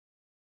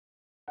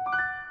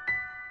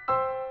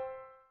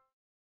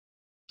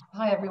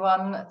Hi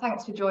everyone,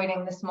 thanks for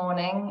joining this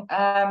morning.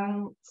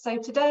 So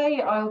today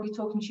I will be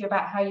talking to you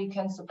about how you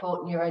can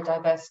support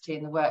neurodiversity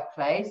in the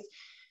workplace.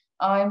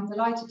 I'm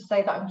delighted to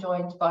say that I'm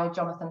joined by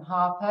Jonathan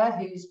Harper,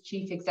 who's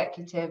Chief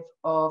Executive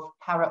of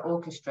Para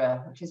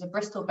Orchestra, which is a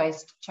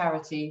Bristol-based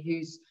charity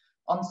whose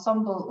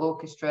ensemble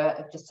orchestra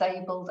of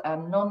disabled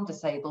and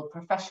non-disabled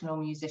professional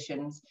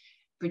musicians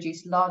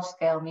produce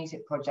large-scale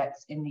music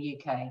projects in the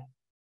UK.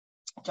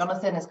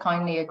 Jonathan has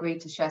kindly agreed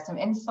to share some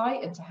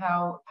insight into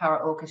how Para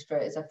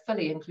Orchestra is a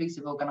fully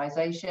inclusive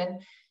organisation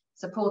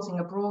supporting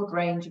a broad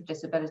range of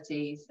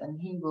disabilities, and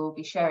he will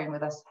be sharing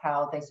with us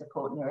how they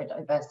support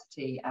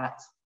neurodiversity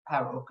at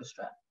Para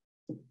Orchestra.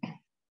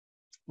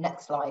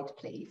 Next slide,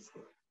 please.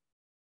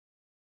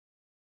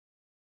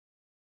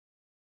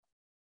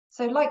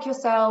 So like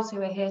yourselves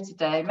who are here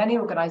today, many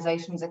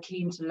organisations are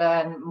keen to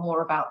learn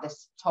more about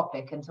this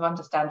topic and to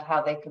understand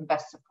how they can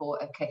best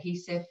support a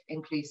cohesive,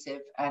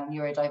 inclusive and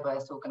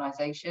neurodiverse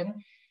organisation,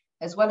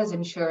 as well as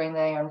ensuring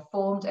they are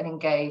informed and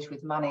engaged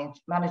with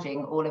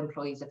managing all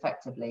employees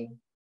effectively.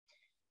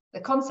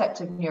 The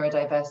concept of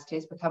neurodiversity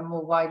has become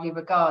more widely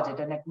regarded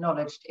and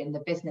acknowledged in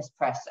the business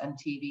press and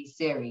TV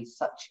series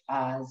such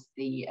as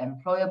The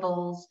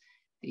Employables,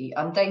 The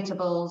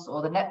Undateables,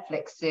 or the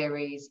Netflix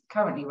series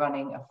currently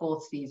running a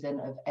 4th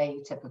season of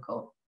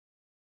Atypical.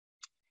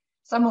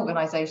 Some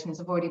organisations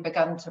have already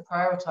begun to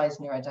prioritise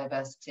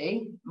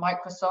neurodiversity.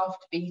 Microsoft,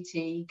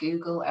 BT,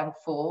 Google and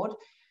Ford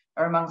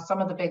are among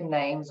some of the big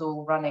names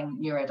all running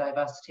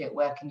neurodiversity at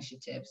work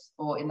initiatives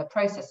or in the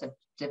process of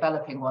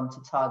developing one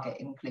to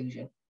target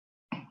inclusion.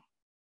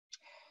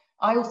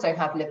 I also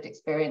have lived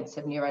experience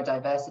of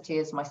neurodiversity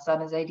as my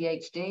son has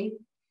ADHD.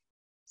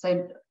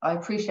 So I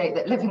appreciate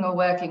that living or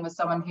working with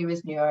someone who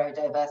is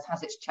neurodiverse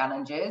has its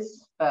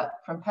challenges, but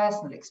from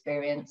personal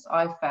experience,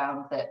 I've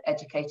found that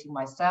educating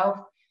myself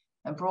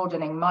and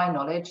broadening my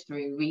knowledge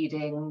through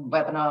reading,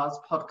 webinars,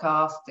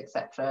 podcasts,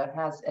 etc.,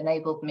 has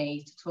enabled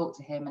me to talk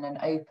to him in an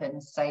open,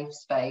 safe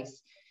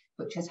space,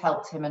 which has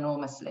helped him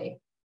enormously.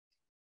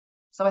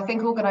 So I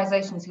think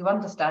organisations who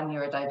understand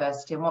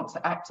neurodiversity and want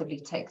to actively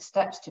take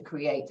steps to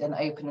create an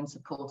open and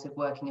supportive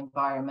working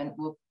environment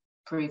will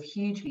prove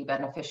hugely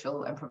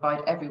beneficial and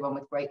provide everyone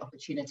with great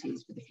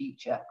opportunities for the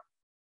future.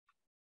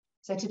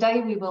 So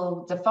today we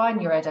will define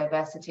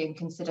neurodiversity and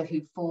consider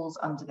who falls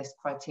under this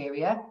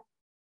criteria.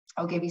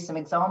 I'll give you some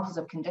examples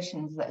of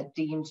conditions that are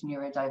deemed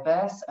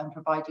neurodiverse and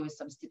provide you with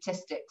some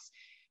statistics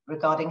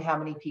regarding how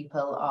many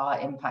people are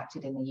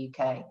impacted in the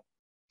UK.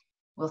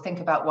 We'll think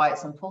about why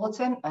it's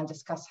important and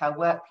discuss how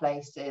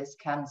workplaces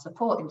can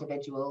support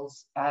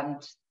individuals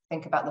and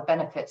think about the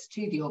benefits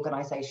to the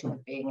organisation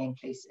of being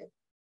inclusive.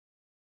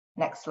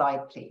 Next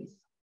slide, please.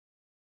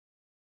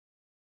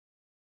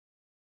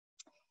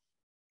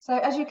 So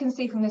as you can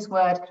see from this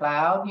word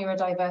cloud,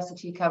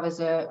 neurodiversity covers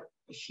a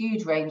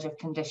huge range of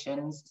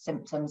conditions,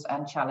 symptoms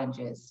and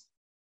challenges.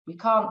 We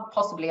can't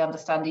possibly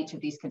understand each of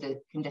these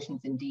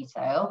conditions in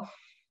detail,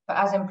 but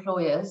as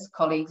employers,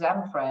 colleagues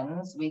and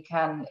friends, we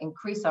can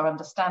increase our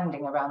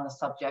understanding around the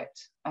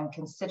subject and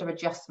consider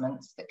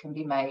adjustments that can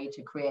be made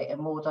to create a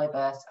more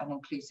diverse and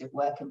inclusive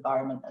work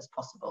environment as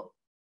possible.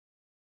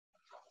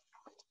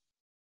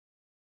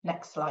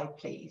 Next slide,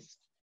 please.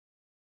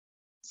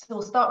 So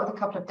we'll start with a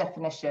couple of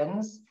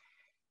definitions.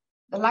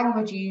 The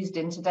language used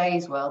in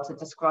today's world to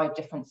describe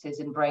differences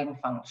in brain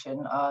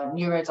function are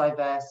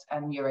neurodiverse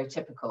and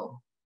neurotypical.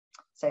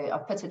 So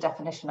I've put a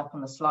definition up on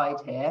the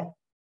slide here.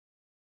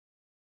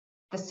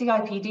 The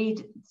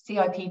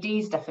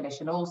CIPD's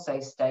definition also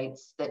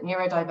states that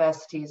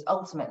neurodiversity is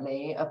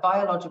ultimately a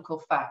biological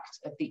fact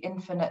of the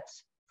infinite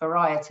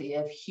variety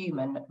of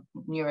human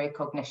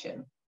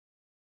neurocognition.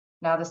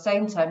 Now, the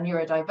same term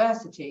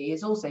neurodiversity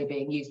is also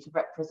being used to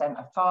represent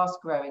a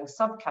fast-growing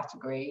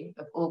subcategory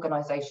of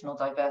organisational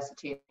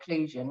diversity and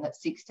inclusion that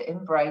seeks to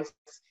embrace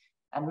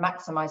and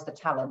maximise the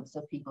talents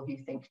of people who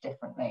think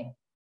differently.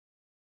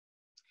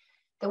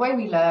 The way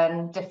we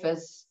learn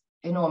differs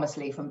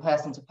enormously from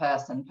person to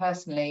person.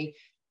 Personally,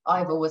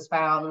 I've always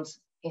found,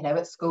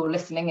 at school,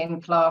 listening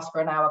in class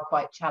for an hour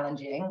quite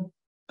challenging.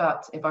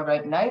 But if I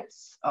wrote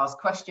notes, asked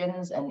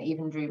questions, and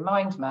even drew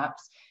mind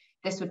maps,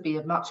 this would be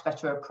a much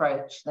better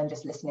approach than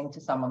just listening to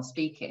someone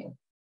speaking.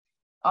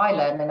 I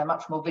learn in a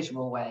much more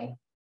visual way.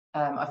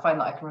 I find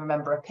that I can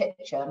remember a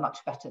picture much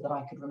better than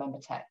I could remember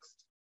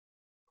text.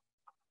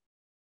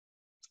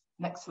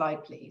 Next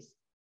slide, please.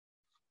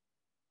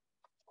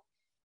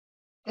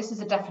 This is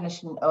a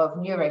definition of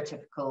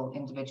neurotypical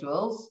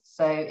individuals.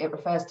 So it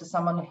refers to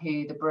someone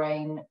who the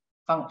brain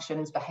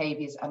functions,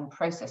 behaviours and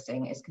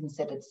processing is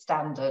considered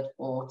standard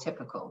or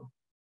typical.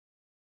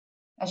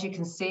 As you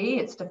can see,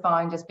 it's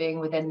defined as being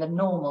within the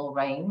normal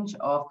range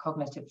of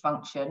cognitive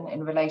function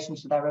in relation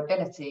to their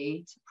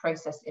ability to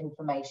process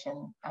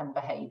information and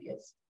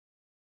behaviours.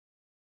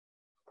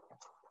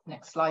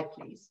 Next slide,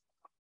 please.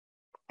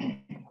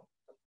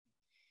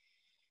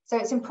 So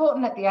it's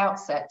important at the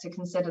outset to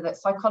consider that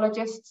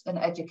psychologists and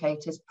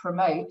educators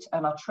promote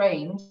and are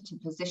trained to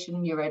position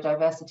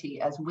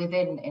neurodiversity as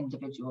within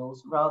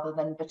individuals rather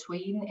than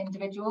between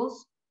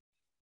individuals.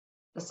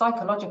 The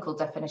psychological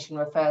definition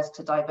refers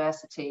to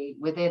diversity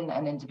within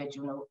an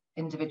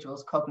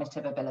individual's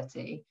cognitive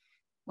ability,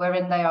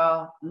 wherein there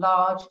are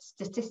large,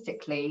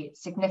 statistically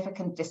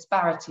significant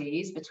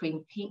disparities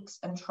between peaks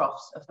and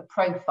troughs of the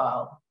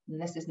profile.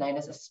 And this is known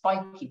as a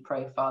spiky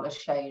profile, as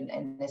shown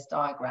in this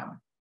diagram.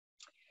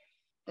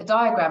 The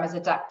diagram is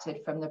adapted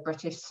from the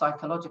British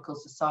Psychological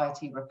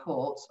Society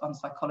reports on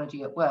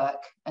psychology at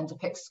work and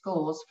depicts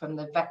scores from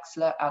the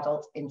Wechsler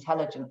Adult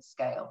Intelligence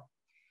Scale,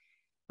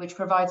 which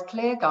provides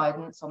clear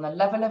guidance on the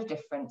level of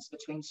difference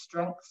between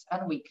strengths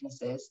and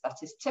weaknesses that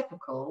is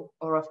typical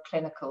or of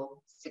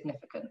clinical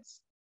significance.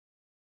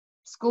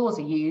 Scores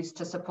are used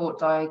to support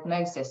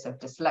diagnosis of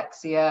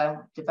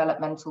dyslexia,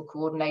 developmental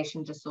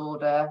coordination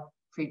disorder,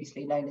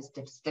 previously known as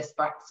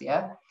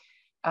dyspraxia,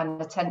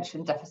 and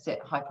attention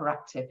deficit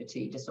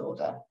hyperactivity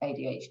disorder,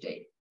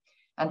 ADHD,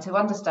 and to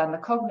understand the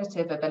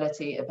cognitive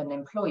ability of an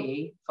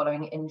employee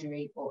following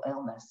injury or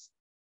illness.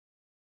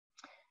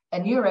 A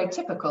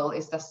neurotypical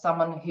is thus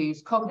someone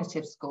whose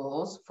cognitive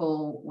scores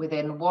fall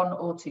within 1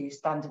 or 2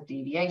 standard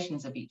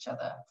deviations of each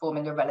other,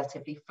 forming a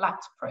relatively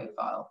flat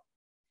profile,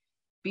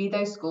 be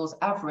those scores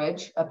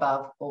average,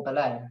 above, or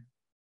below.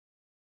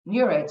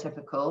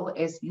 Neurotypical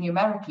is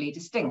numerically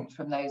distinct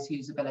from those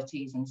whose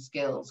abilities and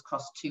skills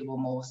cross 2 or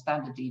more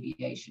standard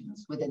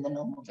deviations within the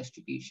normal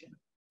distribution.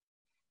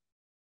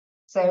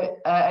 So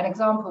an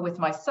example with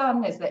my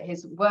son is that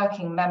his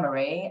working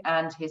memory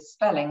and his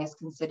spelling is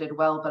considered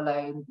well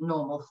below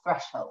normal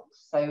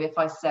thresholds. So if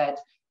I said,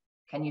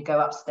 can you go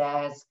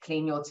upstairs,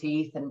 clean your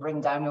teeth and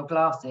bring down your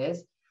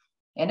glasses?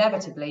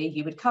 Inevitably,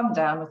 he would come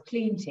down with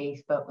clean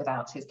teeth, but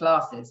without his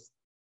glasses.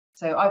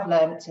 So I've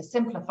learned to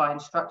simplify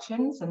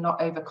instructions and not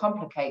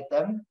overcomplicate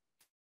them,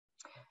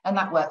 and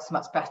that works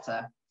much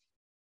better.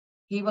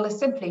 He will have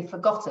simply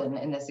forgotten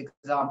in this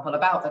example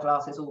about the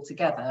glasses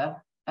altogether,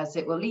 as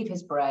it will leave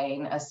his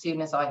brain as soon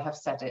as I have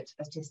said it,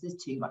 as this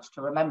is too much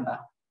to remember.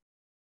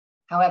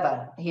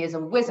 However, he is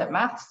a whiz at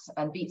maths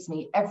and beats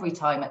me every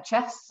time at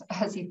chess,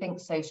 as he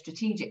thinks so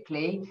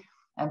strategically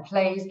and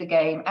plays the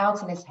game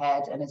out in his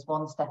head and is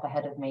 1 step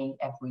ahead of me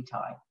every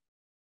time.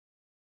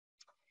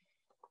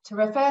 To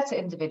refer to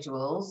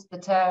individuals, the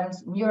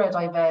terms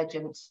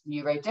neurodivergent,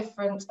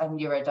 neurodifferent, and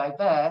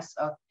neurodiverse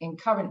are in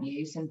current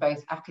use in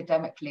both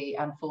academically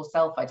and for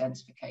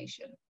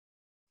self-identification.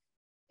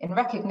 In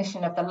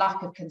recognition of the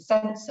lack of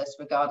consensus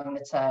regarding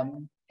the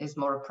term is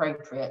more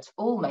appropriate,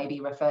 all may be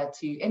referred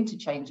to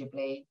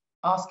interchangeably,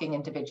 asking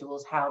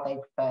individuals how they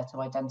prefer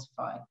to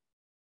identify.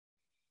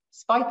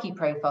 Spiky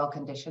profile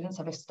conditions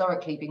have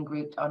historically been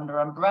grouped under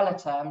umbrella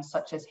terms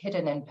such as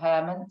hidden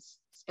impairments,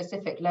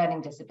 specific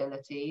learning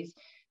disabilities,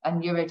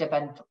 and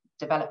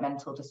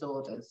neurodevelopmental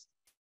disorders.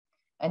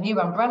 A new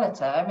umbrella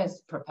term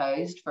is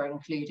proposed for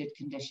included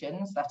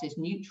conditions that is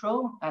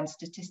neutral and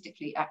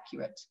statistically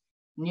accurate,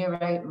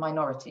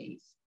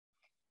 neurominorities.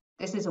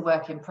 This is a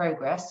work in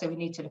progress, so we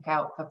need to look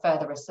out for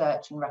further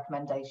research and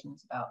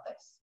recommendations about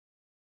this.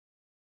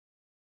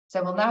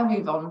 So we'll now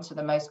move on to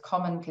the most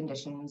common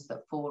conditions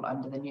that fall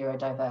under the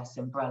neurodiverse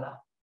umbrella.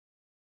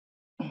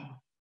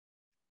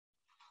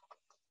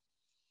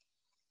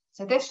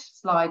 So this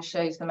slide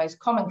shows the most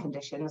common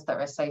conditions that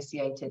are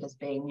associated as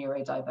being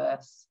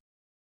neurodiverse.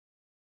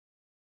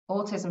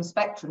 Autism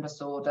spectrum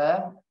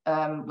disorder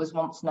was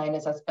once known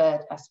as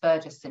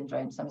Asperger's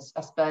syndrome. So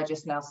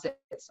Asperger's now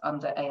sits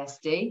under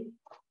ASD.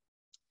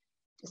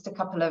 Just a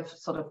couple of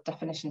sort of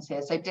definitions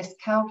here. So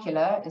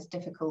dyscalculia is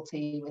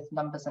difficulty with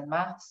numbers and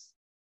maths.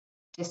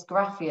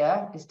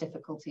 Dysgraphia is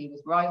difficulty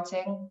with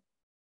writing.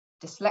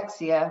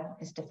 Dyslexia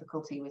is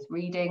difficulty with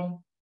reading.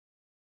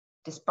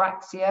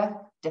 Dyspraxia,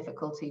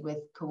 difficulty with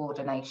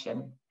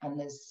coordination. And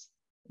there's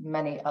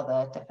many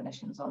other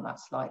definitions on that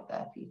slide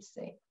there for you to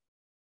see.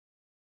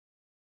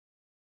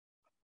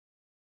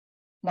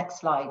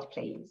 Next slide,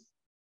 please.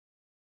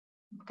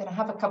 I'm going to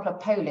have a couple of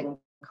polling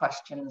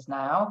questions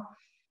now.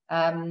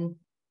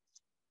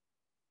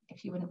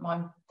 If you wouldn't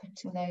mind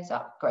putting those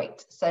up,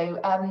 great. So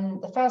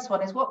the first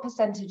one is, what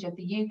percentage of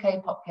the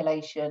UK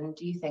population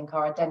do you think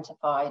are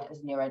identified as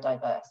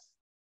neurodiverse?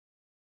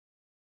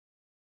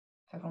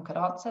 If everyone could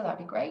answer, that'd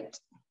be great.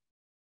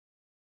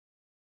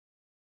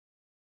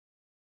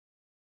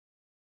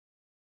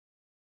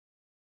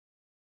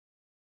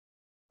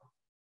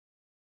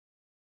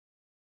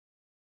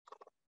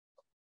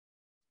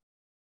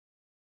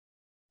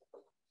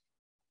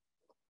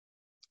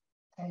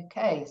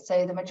 Okay,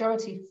 so the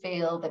majority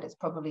feel that it's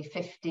probably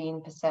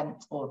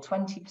 15% or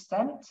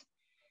 20%.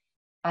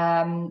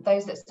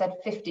 Those that said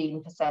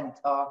 15%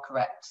 are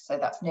correct. So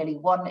that's nearly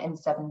 1 in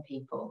 7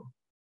 people.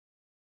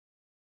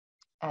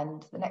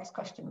 And the next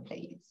question,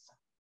 please.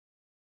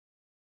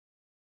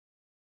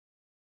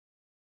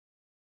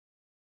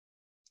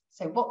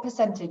 So what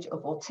percentage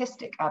of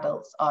autistic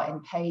adults are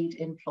in paid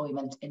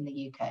employment in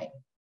the UK?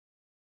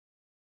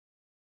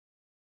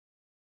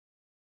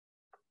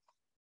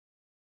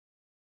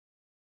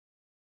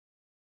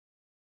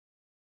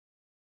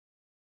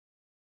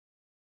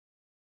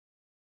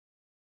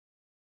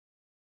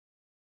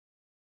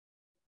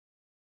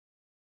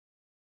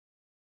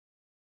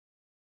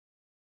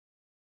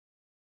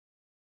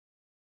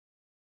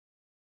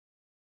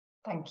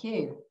 Thank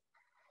you.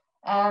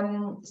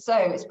 So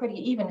it's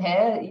pretty even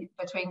here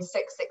between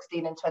 6,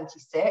 16 and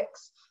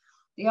 26.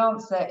 The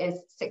answer is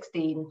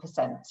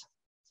 16%.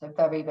 So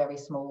very, very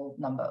small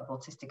number of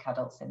autistic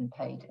adults in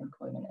paid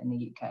employment in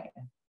the UK.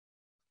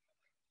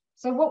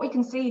 So what we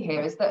can see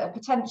here is that a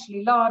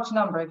potentially large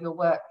number of your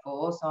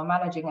workforce are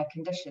managing a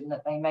condition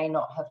that they may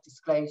not have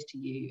disclosed to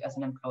you as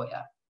an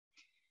employer.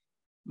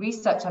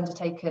 Research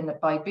undertaken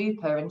by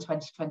Bupa in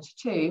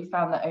 2022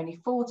 found that only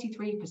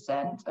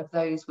 43% of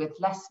those with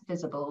less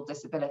visible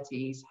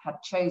disabilities had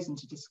chosen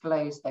to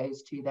disclose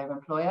those to their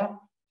employer.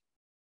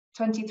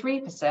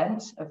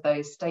 23% of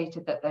those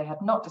stated that they had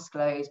not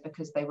disclosed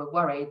because they were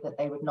worried that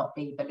they would not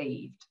be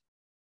believed.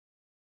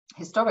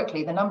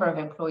 Historically, the number of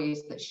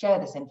employees that share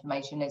this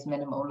information is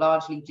minimal,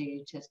 largely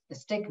due to the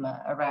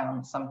stigma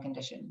around some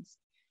conditions.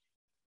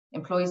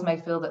 Employees may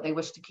feel that they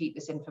wish to keep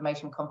this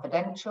information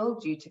confidential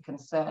due to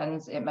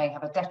concerns it may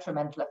have a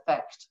detrimental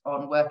effect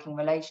on working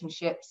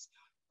relationships,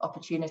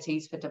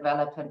 opportunities for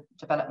development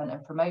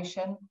and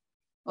promotion,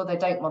 or they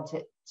don't want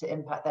it to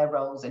impact their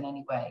roles in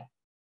any way.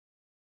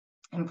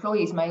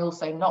 Employees may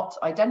also not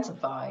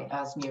identify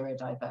as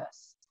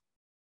neurodiverse.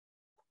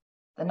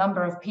 The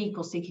number of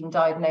people seeking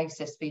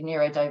diagnosis for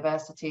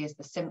neurodiversity as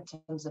the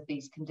symptoms of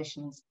these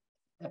conditions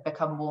have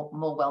become more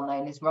well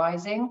known is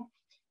rising.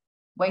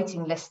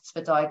 Waiting lists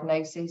for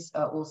diagnosis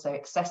are also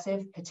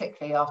excessive,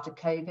 particularly after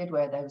COVID,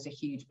 where there was a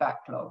huge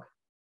backlog.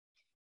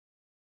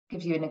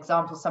 Give you an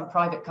example, some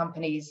private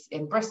companies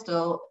in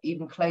Bristol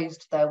even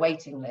closed their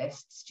waiting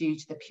lists due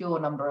to the pure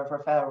number of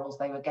referrals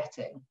they were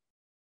getting.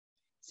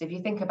 So if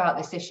you think about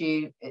this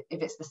issue, if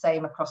it's the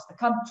same across the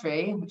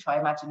country, which I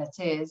imagine it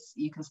is,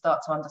 you can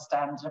start to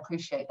understand and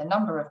appreciate the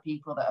number of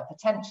people that are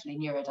potentially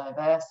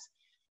neurodiverse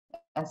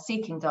and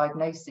seeking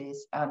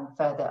diagnosis and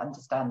further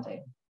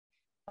understanding.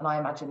 And I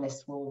imagine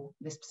this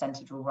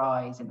percentage will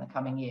rise in the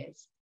coming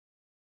years.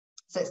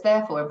 So it's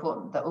therefore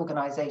important that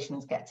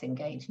organisations get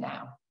engaged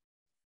now.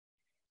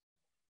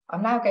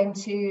 I'm now going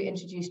to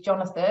introduce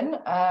Jonathan,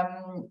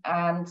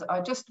 and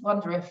I just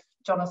wonder if,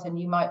 Jonathan,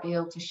 you might be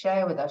able to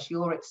share with us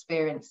your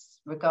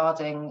experience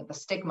regarding the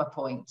stigma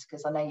point,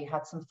 because I know you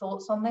had some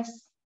thoughts on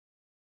this.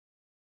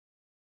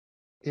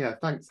 Yeah,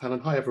 thanks, Helen.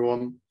 Hi,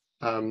 everyone.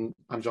 I'm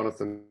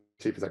Jonathan,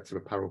 Chief Executive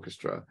of Power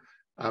Orchestra.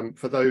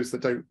 For those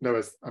that don't know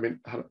us, I mean,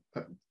 had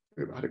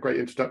a great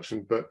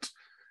introduction, but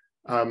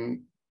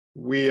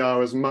we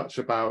are as much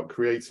about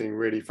creating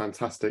really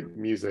fantastic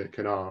music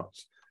and art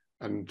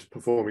and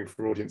performing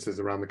for audiences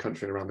around the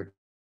country and around the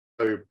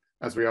globe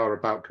as we are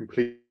about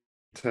completely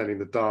turning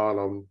the dial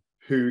on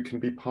who can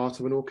be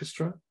part of an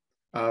orchestra.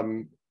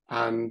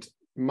 And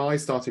my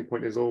starting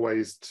point is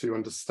always to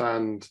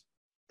understand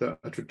that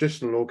a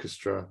traditional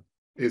orchestra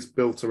is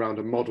built around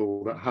a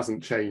model that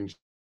hasn't changed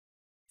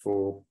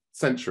for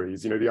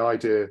centuries. You know, the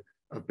idea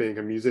of being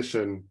a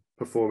musician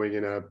performing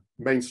in a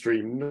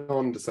mainstream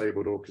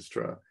non-disabled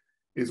orchestra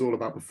is all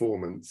about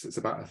performance. It's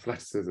about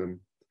athleticism.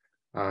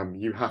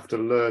 You have to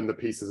learn the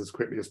pieces as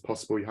quickly as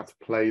possible. You have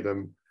to play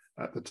them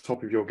at the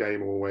top of your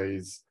game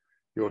always.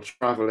 You're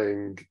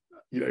traveling,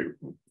 you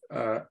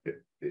know,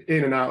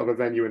 in and out of a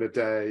venue in a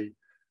day.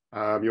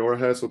 Your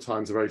rehearsal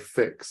times are very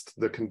fixed.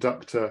 The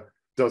conductor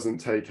doesn't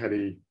take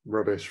any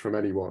rubbish from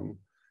anyone.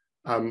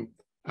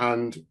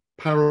 And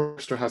Power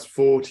Orchestra has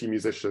 40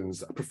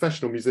 musicians,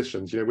 professional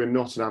musicians. You know, we're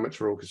not an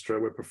amateur orchestra,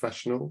 we're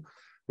professional.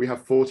 We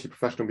have 40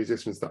 professional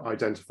musicians that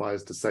identify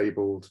as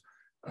disabled,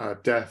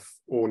 deaf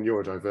or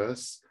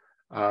neurodiverse.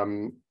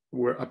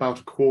 We're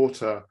about a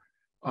quarter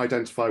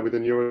identify with a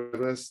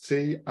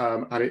neurodiversity,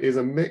 and it is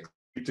a mix.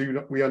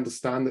 We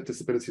understand that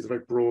disability is a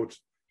very broad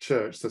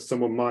church, so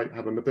someone might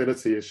have a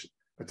mobility issue,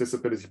 a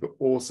disability, but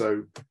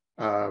also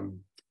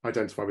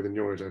identify with a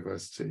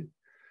neurodiversity.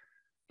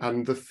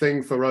 And the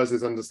thing for us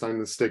is understanding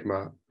the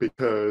stigma,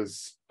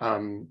 because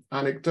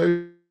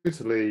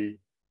anecdotally,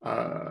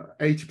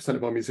 80%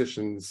 of our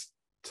musicians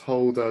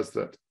told us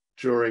that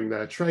during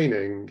their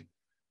training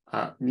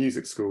at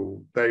music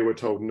school, they were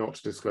told not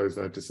to disclose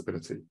their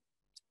disability.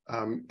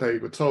 They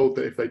were told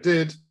that if they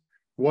did,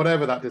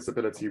 whatever that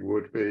disability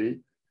would be,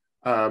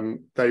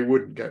 they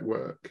wouldn't get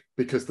work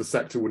because the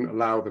sector wouldn't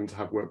allow them to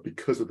have work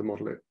because of the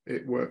model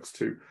it works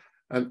to.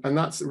 And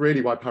that's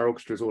really why Power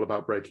Orchestra is all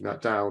about breaking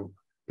that down,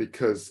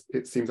 because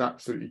it seems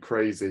absolutely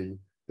crazy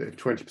that if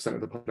 20%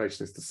 of the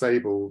population is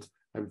disabled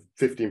and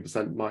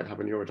 15% might have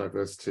a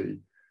neurodiversity,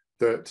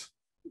 that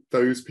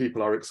those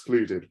people are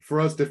excluded. For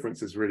us,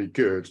 difference is really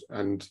good,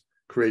 and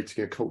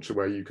creating a culture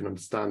where you can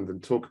understand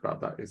and talk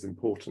about that is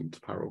important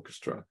to Power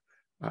Orchestra,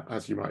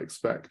 as you might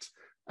expect.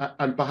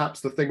 And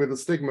perhaps the thing with the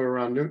stigma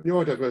around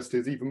neurodiversity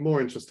is even more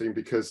interesting,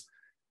 because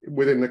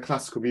within the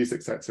classical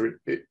music sector,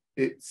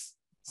 it's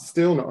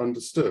still not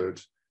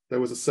understood. There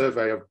was a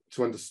survey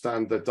to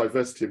understand the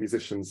diversity of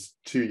musicians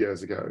 2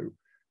 years ago,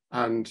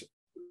 and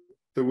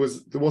there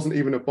wasn't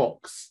even a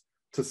box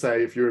to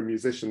say if you're a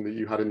musician that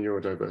you had a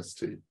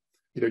neurodiversity.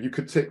 You know, you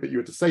could tick that you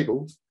were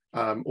disabled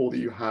or that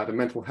you had a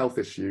mental health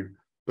issue,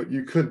 but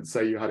you couldn't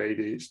say you had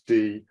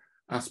ADHD,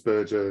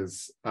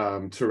 Asperger's,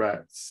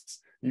 Tourette's.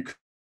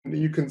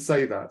 You couldn't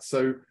say that.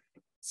 So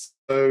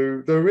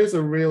So there is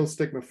a real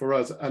stigma for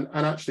us. And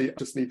actually, I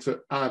just need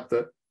to add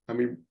that, I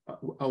mean,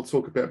 I'll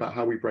talk a bit about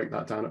how we break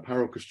that down at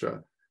Power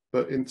Orchestra,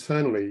 but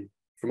internally,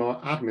 from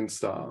our admin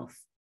staff,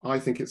 I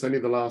think it's only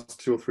the last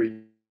 2 or 3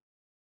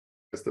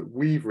 years that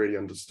we've really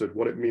understood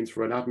what it means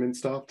for an admin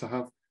staff to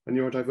have a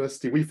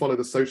neurodiversity. We follow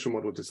the social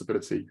model of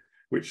disability,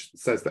 which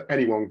says that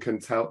anyone can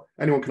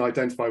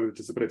identify with a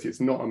disability. It's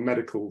not a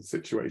medical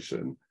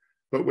situation,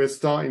 but we're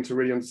starting to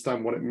really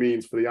understand what it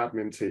means for the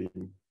admin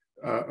team,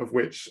 of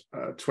which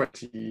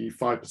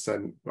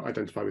 25%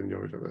 identify with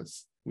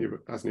as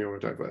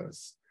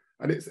neurodiverse.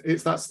 And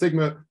it's that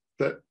stigma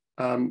that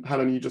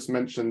Helen, you just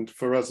mentioned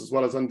for us, as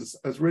well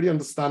as really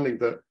understanding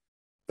that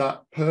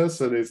that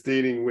person is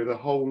dealing with a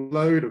whole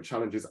load of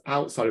challenges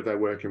outside of their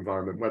work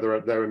environment, whether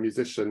they're a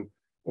musician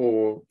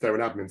or they're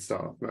an admin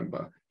staff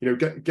member. You know,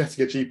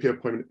 getting a GP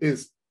appointment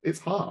it's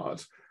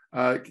hard.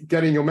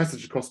 Getting your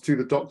message across to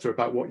the doctor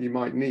about what you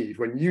might need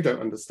when you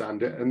don't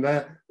understand it and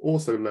they're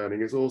also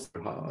learning is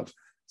also hard.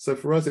 So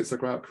for us, it's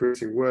about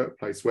creating a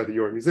workplace, whether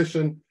you're a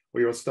musician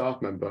or you're a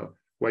staff member,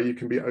 where you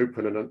can be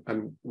open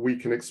and we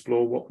can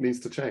explore what needs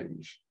to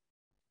change.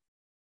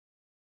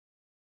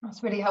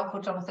 That's really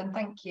helpful, Jonathan.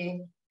 Thank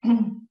you.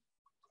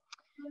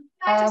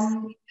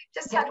 I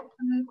just had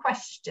one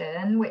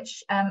question,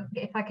 which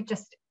if I could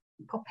just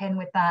pop in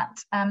with that.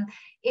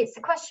 It's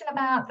a question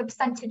about the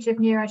percentage of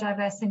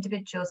neurodiverse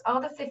individuals.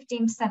 Are the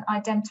 15%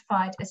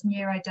 identified as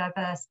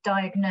neurodiverse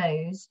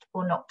diagnosed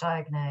or not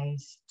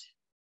diagnosed?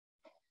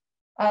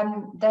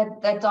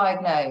 They're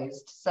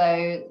diagnosed.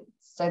 So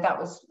that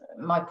was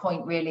my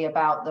point really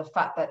about the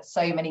fact that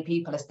so many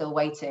people are still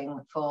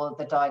waiting for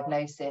the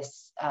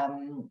diagnosis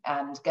and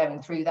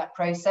going through that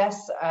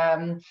process.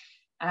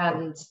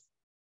 And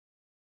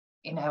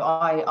you know,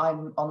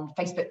 I'm on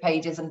Facebook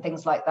pages and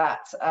things like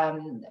that,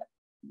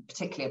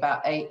 particularly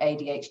about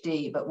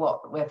ADHD, but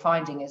what we're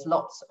finding is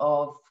lots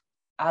of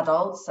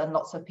adults and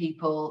lots of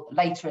people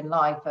later in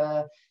life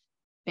are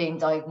being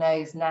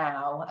diagnosed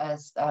now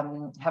as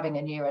having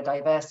a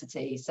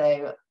neurodiversity.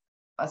 So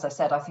as I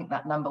said, I think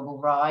that number will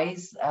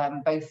rise,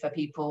 both for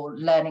people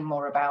learning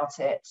more about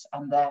it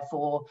and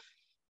therefore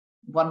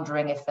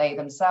wondering if they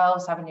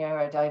themselves have a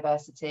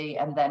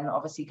neurodiversity, and then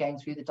obviously going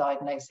through the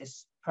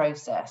diagnosis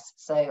process.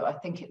 So I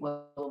think it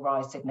will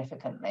rise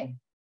significantly.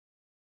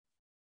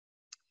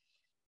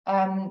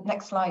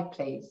 Next slide,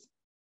 please.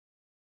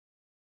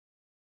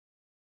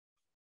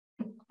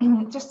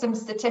 Just some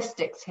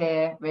statistics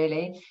here,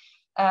 really,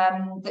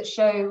 that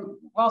show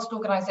whilst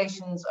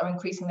organisations are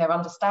increasing their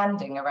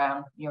understanding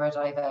around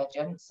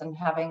neurodivergence and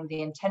having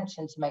the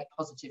intention to make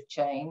positive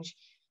change,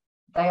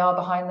 they are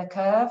behind the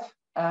curve.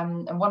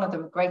 And one of the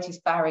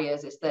greatest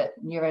barriers is that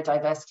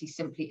neurodiversity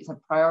simply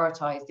isn't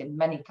prioritised in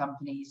many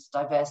companies'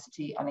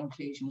 diversity and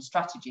inclusion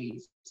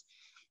strategies.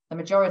 The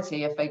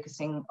majority are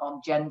focusing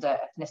on gender,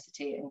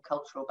 ethnicity and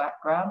cultural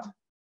background.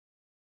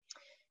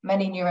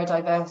 Many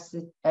neurodiverse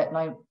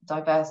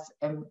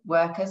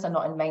workers are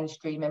not in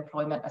mainstream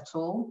employment at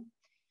all.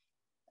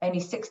 Only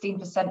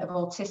 16% of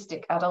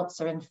autistic adults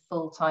are in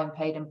full-time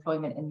paid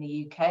employment in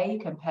the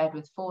UK, compared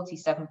with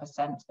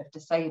 47% of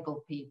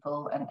disabled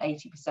people and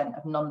 80%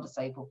 of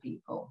non-disabled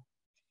people.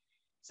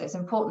 So it's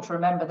important to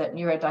remember that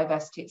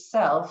neurodiversity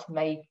itself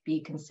may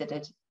be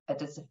considered a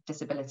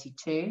disability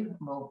too.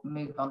 We'll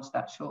move on to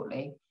that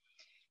shortly.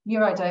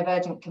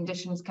 Neurodivergent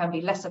conditions can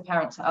be less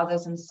apparent to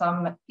others, and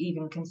some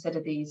even consider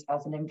these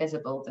as an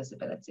invisible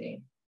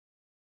disability.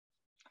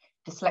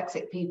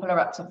 Dyslexic people are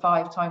up to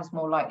 5 times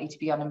more likely to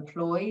be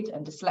unemployed,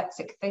 and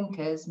dyslexic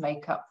thinkers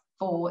make up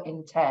 4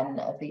 in 10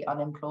 of the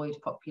unemployed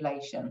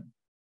population.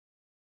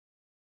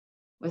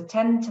 With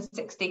 10 to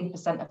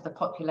 16% of the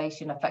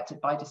population affected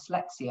by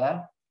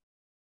dyslexia,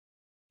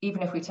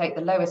 even if we take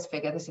the lowest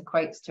figure, this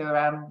equates to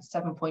around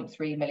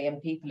 7.3 million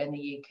people in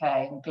the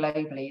UK, and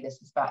globally this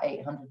is about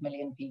 800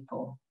 million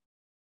people.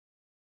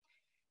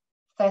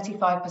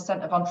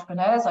 35% of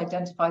entrepreneurs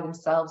identify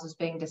themselves as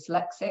being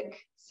dyslexic,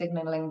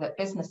 signalling that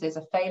businesses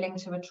are failing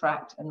to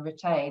attract and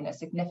retain a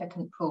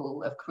significant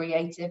pool of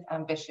creative,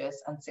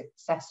 ambitious and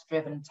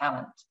success-driven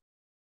talent.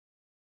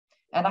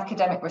 And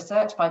academic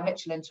research by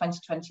Mitchell in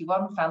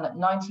 2021 found that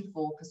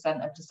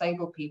 94% of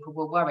disabled people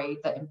were worried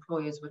that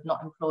employers would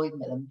not employ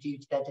them due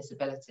to their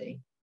disability.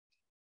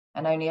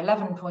 And only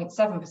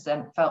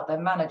 11.7% felt their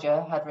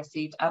manager had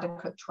received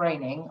adequate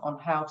training on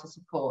how to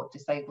support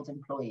disabled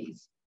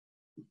employees.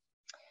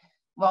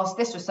 Whilst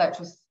this research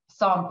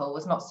sample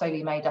was not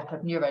solely made up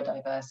of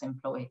neurodiverse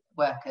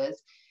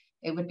workers,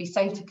 it would be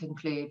safe to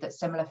conclude that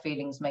similar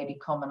feelings may be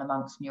common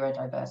amongst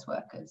neurodiverse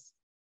workers.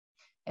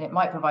 And it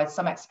might provide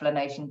some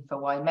explanation for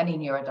why many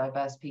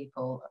neurodiverse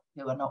people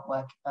who are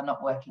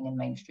not working in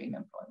mainstream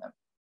employment.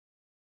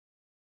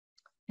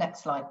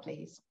 Next slide,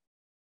 please.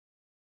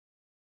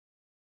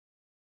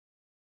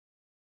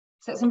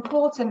 So it's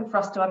important for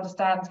us to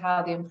understand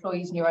how the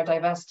employee's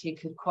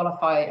neurodiversity could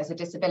qualify as a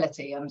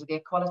disability under the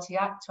Equality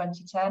Act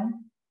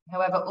 2010.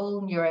 However,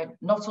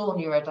 not all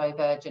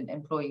neurodivergent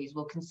employees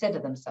will consider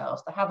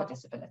themselves to have a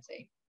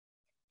disability.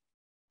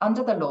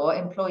 Under the law,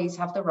 employees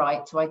have the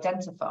right to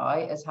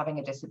identify as having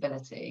a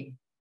disability,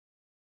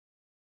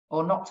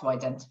 or not to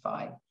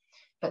identify.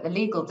 But the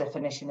legal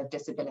definition of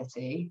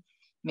disability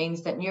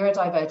means that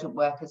neurodivergent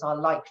workers are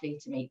likely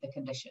to meet the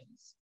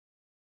conditions.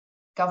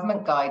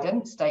 Government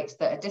guidance states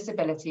that a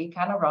disability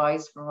can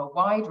arise from a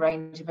wide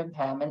range of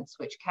impairments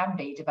which can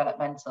be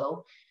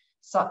developmental,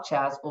 such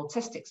as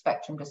autistic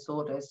spectrum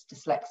disorders,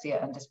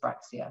 dyslexia and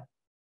dyspraxia.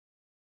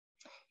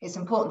 It's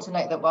important to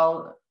note that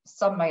while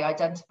some may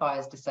identify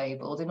as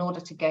disabled, in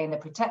order to gain the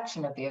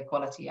protection of the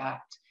Equality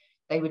Act,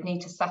 they would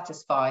need to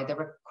satisfy the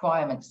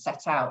requirements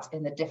set out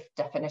in the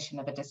definition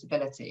of a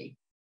disability,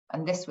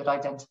 and this would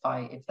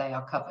identify if they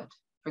are covered.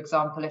 For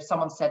example, if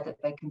someone said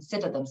that they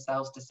consider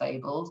themselves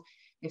disabled,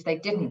 if they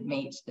didn't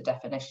meet the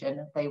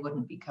definition, they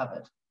wouldn't be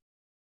covered.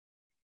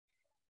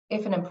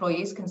 If an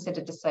employee is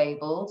considered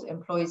disabled,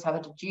 employees have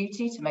a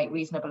duty to make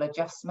reasonable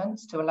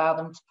adjustments to allow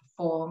them to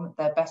perform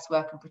their best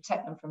work and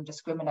protect them from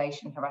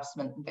discrimination,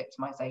 harassment, and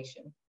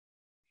victimisation.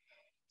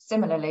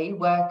 Similarly,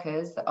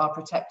 workers are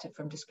protected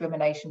from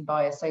discrimination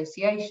by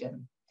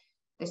association.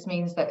 This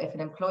means that if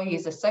an employee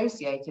is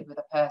associated with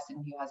a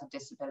person who has a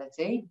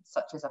disability,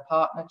 such as a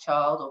partner,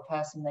 child, or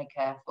person they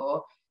care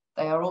for,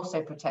 they are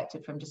also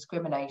protected from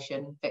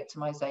discrimination,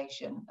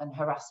 victimisation, and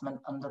harassment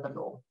under the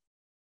law.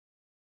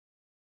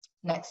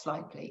 Next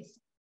slide, please.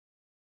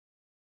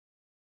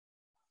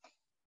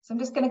 So I'm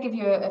just going to give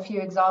you a few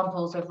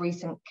examples of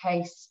recent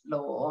case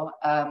law,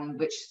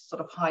 which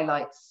sort of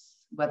highlights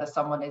whether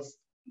someone is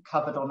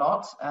covered or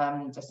not.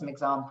 Just some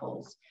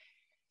examples.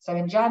 So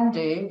in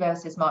Jandu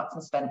versus Marks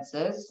and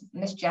Spencer's,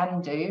 Miss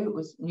Jandu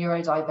was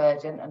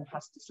neurodivergent and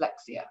has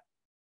dyslexia.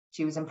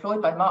 She was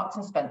employed by Marks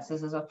and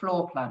Spencer's as a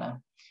floor planner,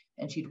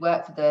 and she'd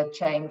worked for the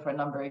chain for a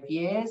number of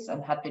years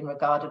and had been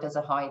regarded as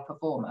a high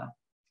performer.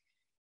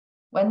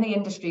 When the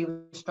industry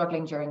was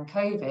struggling during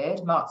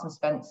COVID, Marks and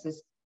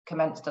Spencer's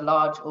commenced a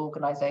large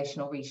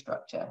organisational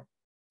restructure.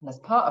 And as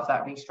part of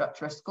that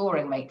restructure, a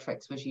scoring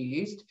matrix was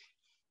used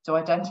to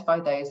identify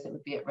those that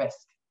would be at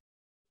risk.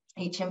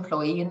 Each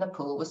employee in the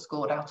pool was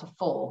scored out of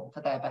 4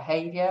 for their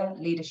behaviour,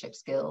 leadership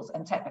skills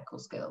and technical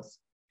skills.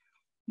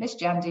 Miss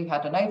Jandu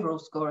had an overall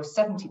score of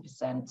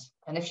 70%,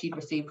 and if she'd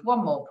received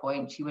 1 more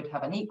point, she would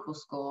have an equal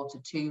score to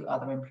 2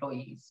 other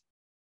employees.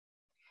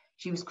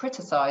 She was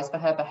criticised for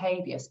her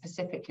behaviour,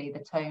 specifically the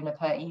tone of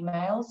her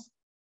emails.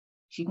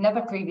 She'd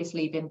never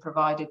previously been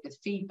provided with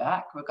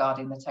feedback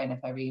regarding the tone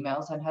of her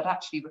emails and had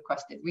actually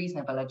requested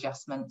reasonable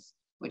adjustments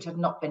which had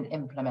not been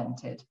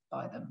implemented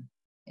by them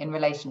in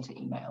relation to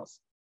emails.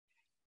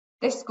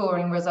 This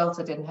scoring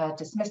resulted in her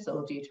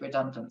dismissal due to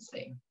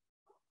redundancy.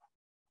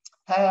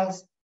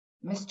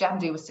 Miss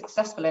Jandu was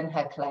successful in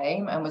her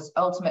claim and was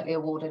ultimately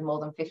awarded more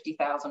than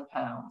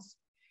 £50,000.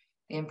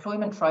 The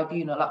Employment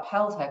Tribunal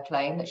upheld her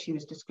claim that she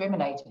was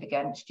discriminated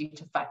against due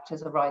to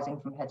factors arising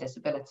from her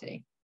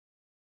disability.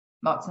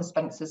 Marks and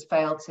Spencer's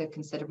failed to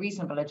consider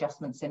reasonable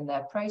adjustments in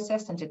their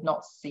process and did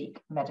not seek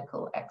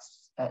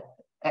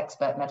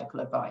expert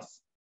medical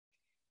advice.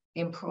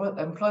 The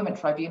Employment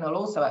Tribunal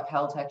also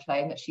upheld her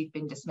claim that she'd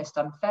been dismissed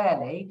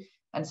unfairly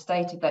and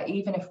stated that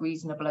even if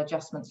reasonable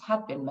adjustments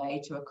had been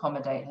made to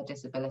accommodate her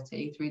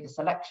disability through the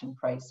selection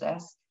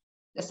process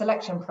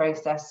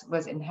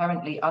was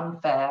inherently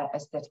unfair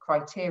as the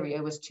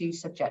criteria was too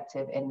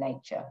subjective in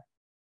nature.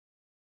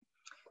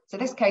 So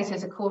this case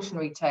is a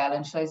cautionary tale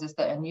and shows us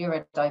that a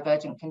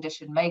neurodivergent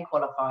condition may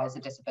qualify as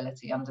a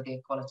disability under the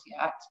Equality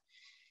Act.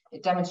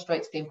 It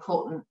demonstrates the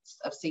importance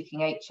of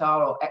seeking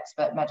HR or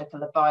expert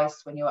medical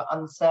advice when you are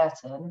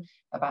uncertain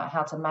about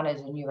how to manage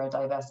a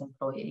neurodiverse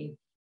employee,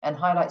 and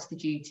highlights the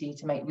duty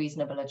to make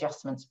reasonable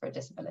adjustments for a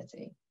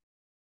disability.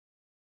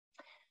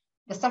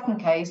 The second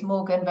case,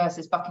 Morgan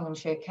versus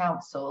Buckinghamshire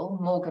Council.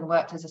 Morgan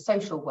worked as a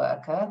social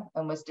worker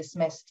and was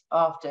dismissed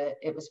after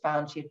it was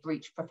found she had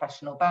breached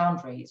professional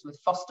boundaries with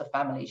foster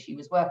families she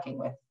was working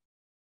with.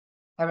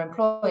 Her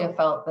employer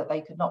felt that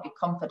they could not be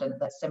confident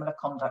that similar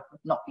conduct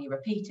would not be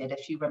repeated if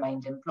she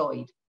remained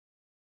employed.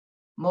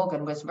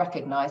 Morgan was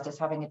recognised as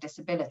having a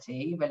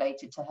disability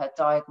related to her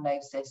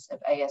diagnosis of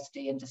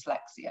ASD and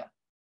dyslexia.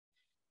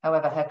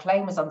 However, her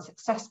claim was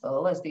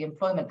unsuccessful as the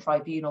Employment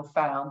Tribunal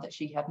found that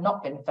she had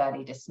not been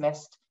fairly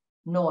dismissed,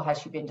 nor has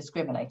she been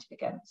discriminated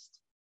against.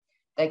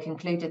 They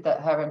concluded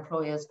that her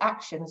employer's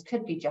actions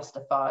could be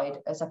justified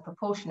as a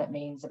proportionate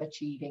means of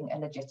achieving a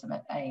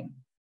legitimate aim.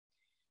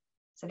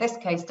 So this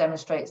case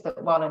demonstrates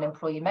that while an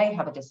employee may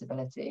have a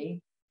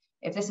disability,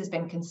 if this has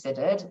been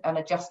considered and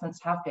adjustments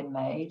have been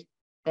made,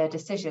 their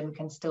decision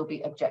can still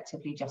be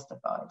objectively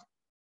justified.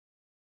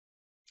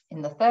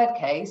 In the third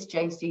case,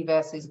 JC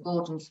versus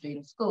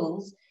Gordonstoun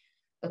Schools,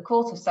 the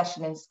Court of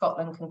Session in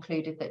Scotland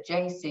concluded that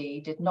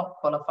JC did not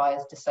qualify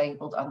as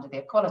disabled under the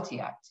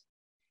Equality Act.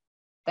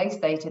 They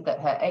stated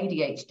that her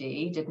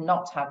ADHD did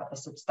not have a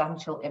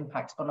substantial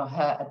impact on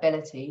her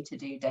ability to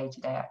do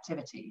day-to-day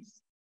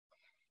activities.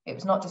 It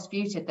was not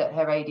disputed that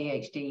her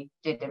ADHD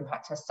did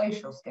impact her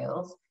social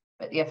skills,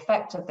 but the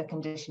effect of the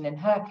condition in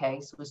her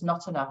case was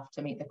not enough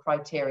to meet the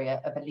criteria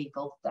of a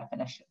legal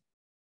definition.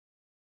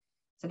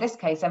 So this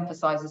case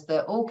emphasises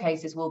that all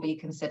cases will be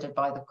considered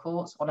by the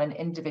courts on an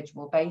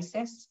individual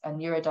basis, and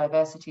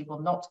neurodiversity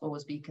will not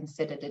always be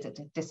considered as a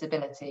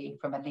disability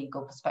from a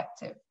legal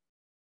perspective.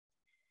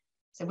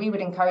 So we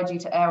would encourage you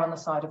to err on the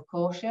side of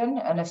caution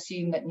and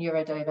assume that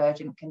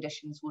neurodivergent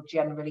conditions will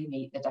generally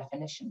meet the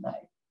definition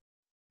though.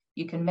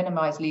 You can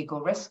minimise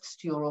legal risks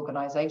to your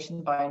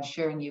organisation by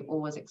ensuring you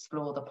always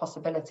explore the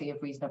possibility of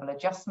reasonable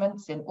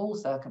adjustments in all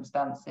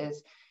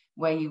circumstances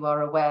where you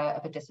are aware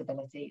of a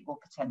disability or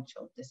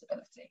potential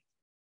disability.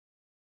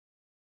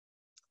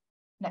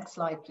 Next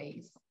slide,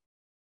 please.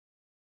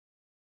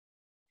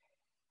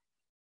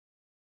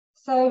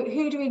 So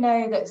who do we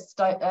know that's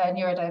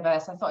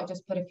neurodiverse? I thought I'd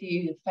just put a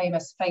few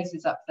famous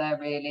faces up there,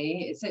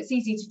 really. It's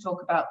easy to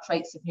talk about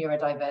traits of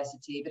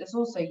neurodiversity, but it's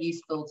also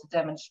useful to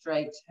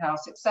demonstrate how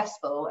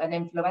successful and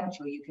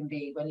influential you can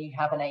be when you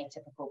have an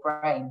atypical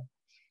brain.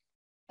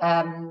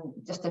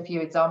 Just a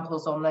few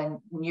examples on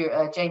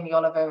the Jamie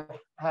Oliver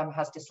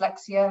has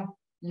dyslexia.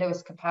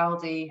 Lewis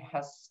Capaldi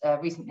has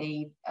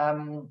recently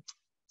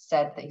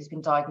said that he's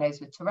been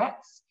diagnosed with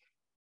Tourette's.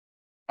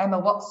 Emma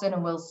Watson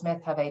and Will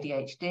Smith have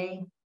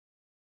ADHD.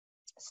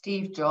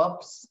 Steve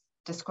Jobs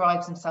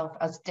describes himself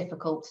as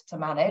difficult to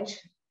manage.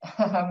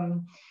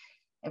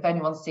 If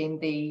anyone's seen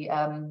the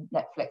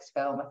Netflix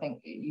film, I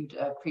think you'd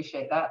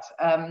appreciate that.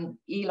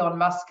 Elon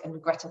Musk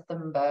and Greta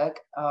Thunberg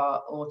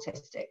are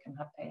autistic and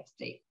have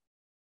ASD.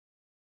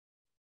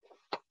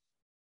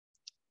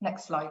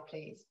 Next slide,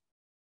 please.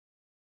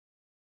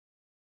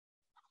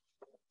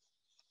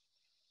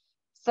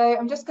 So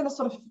I'm just going to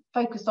sort of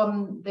focus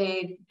on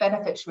the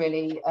benefits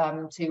really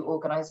to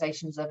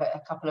organisations of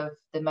a couple of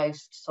the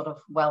most sort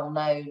of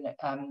well-known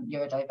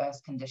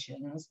neurodiverse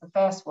conditions. The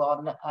first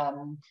one,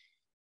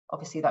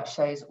 obviously that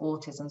shows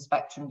autism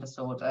spectrum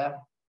disorder.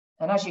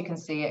 And as you can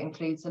see, it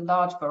includes a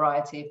large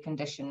variety of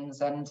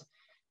conditions. And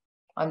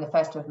I'm the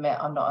first to admit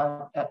I'm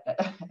not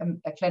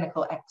a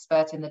clinical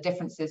expert in the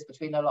differences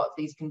between a lot of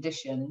these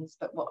conditions.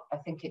 But what I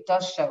think it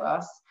does show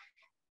us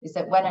is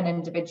that when an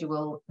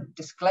individual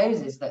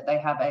discloses that they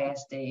have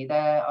ASD,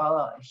 there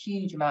are a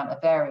huge amount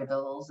of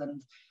variables.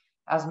 And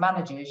as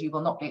managers, you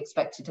will not be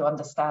expected to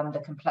understand the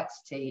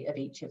complexity of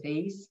each of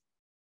these.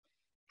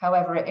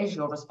 However, it is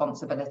your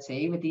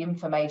responsibility with the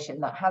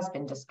information that has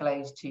been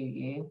disclosed to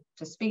you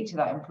to speak to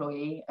that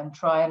employee and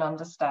try and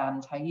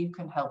understand how you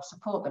can help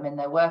support them in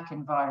their work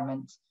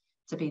environment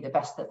to be the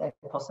best that they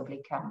possibly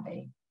can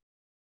be.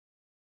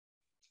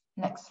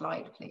 Next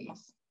slide,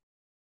 please.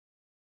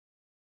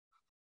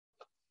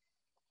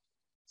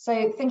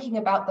 So thinking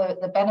about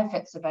the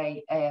benefits of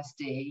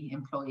ASD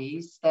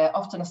employees, they're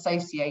often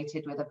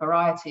associated with a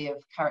variety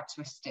of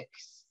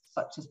characteristics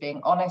such as being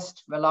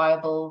honest,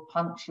 reliable,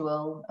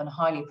 punctual, and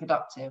highly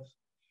productive.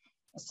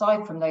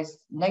 Aside from those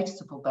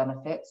noticeable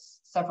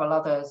benefits, several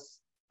others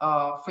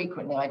are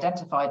frequently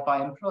identified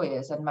by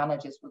employers and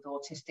managers with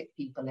autistic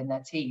people in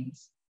their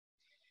teams.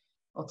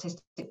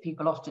 Autistic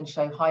people often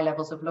show high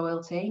levels of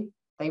loyalty.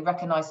 They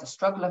recognise the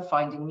struggle of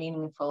finding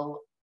meaningful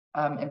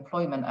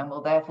employment and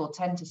will therefore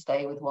tend to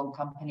stay with one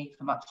company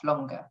for much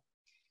longer.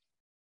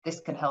 This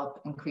can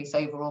help increase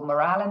overall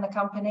morale in the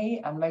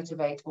company and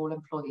motivate all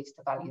employees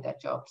to value their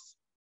jobs.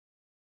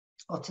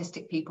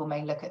 Autistic people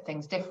may look at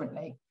things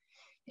differently.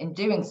 In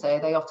doing so,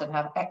 they often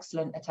have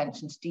excellent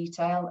attention to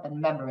detail and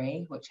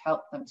memory, which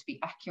help them to be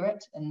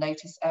accurate and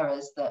notice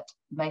errors that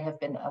may have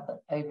been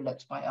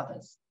overlooked by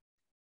others.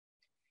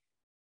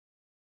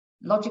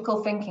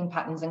 Logical thinking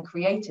patterns and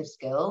creative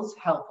skills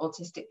help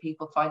autistic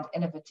people find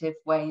innovative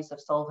ways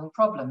of solving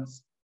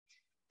problems.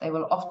 They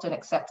will often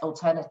accept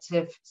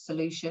alternative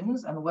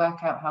solutions and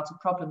work out how to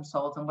problem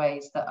solve in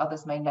ways that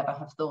others may never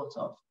have thought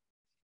of.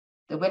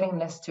 The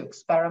willingness to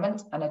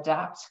experiment and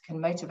adapt can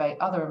motivate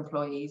other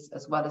employees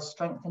as well as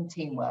strengthen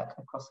teamwork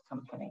across the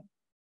company.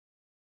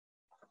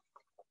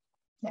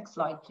 Next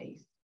slide,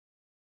 please.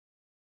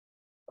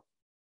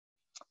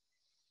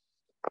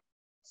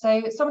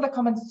 So some of the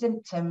common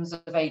symptoms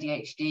of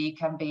ADHD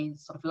can be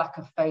sort of lack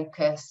of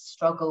focus,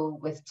 struggle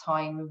with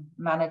time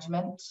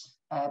management,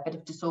 a bit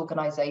of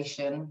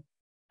disorganization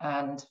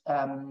and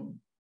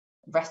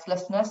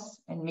restlessness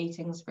in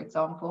meetings, for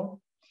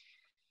example.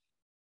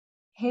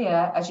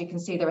 Here, as you can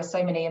see, there are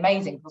so many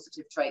amazing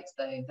positive traits,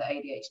 though, that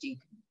ADHD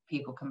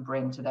people can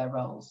bring to their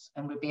roles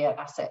and would be an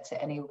asset to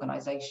any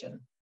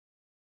organisation.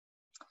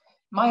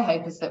 My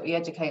hope is that we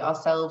educate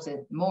ourselves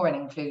more in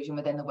inclusion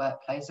within the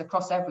workplace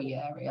across every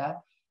area,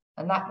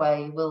 and that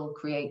way we'll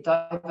create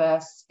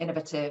diverse,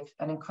 innovative,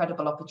 and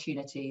incredible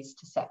opportunities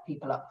to set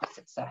people up for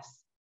success.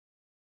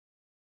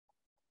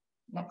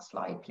 Next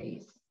slide,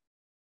 please.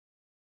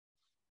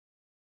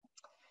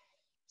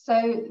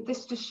 So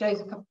this just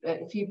shows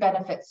a few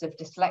benefits of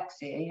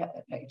dyslexia.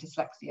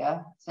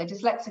 So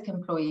dyslexic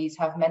employees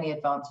have many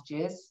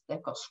advantages.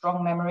 They've got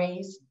strong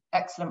memories,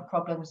 excellent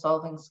problem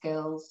solving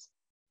skills,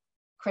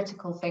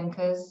 critical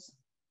thinkers,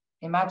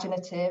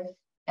 imaginative,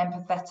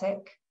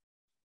 empathetic.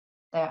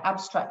 They're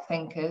abstract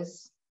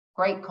thinkers,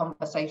 great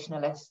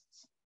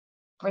conversationalists,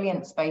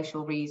 brilliant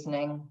spatial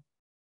reasoning,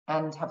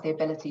 and have the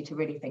ability to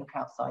really think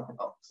outside the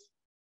box.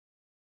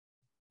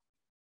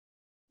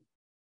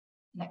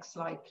 Next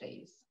slide,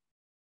 please.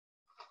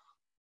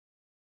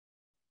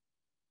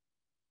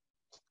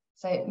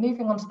 So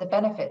moving on to the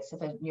benefits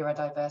of a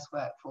neurodiverse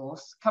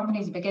workforce,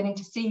 companies are beginning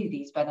to see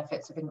these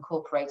benefits of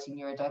incorporating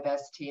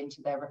neurodiversity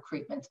into their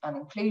recruitment and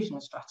inclusion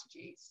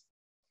strategies.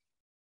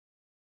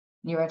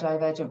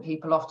 Neurodivergent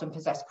people often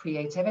possess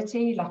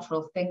creativity,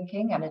 lateral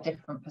thinking, and a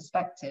different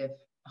perspective,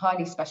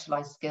 highly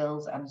specialized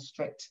skills, and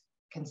strict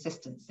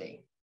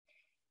consistency.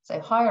 So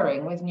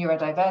hiring with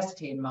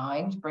neurodiversity in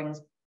mind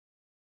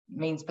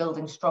means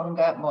building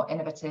stronger, more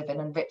innovative and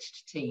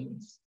enriched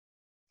teams.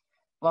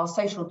 While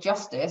social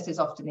justice is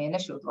often the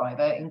initial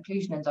driver,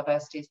 inclusion and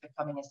diversity is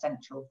becoming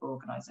essential for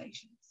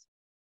organisations.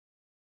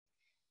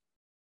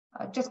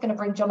 I'm just going to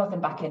bring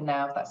Jonathan back in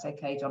now, if that's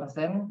okay,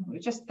 Jonathan. We're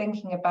just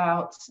thinking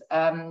about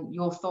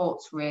your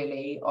thoughts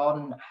really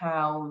on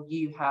how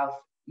you have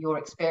your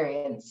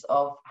experience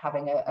of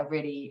having a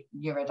really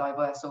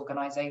neurodiverse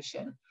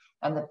organisation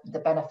and the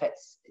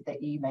benefits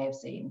that you may have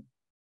seen.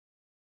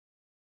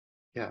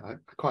 Yeah, I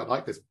quite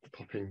like this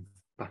popping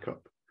back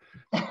up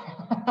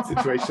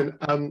situation.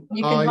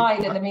 You can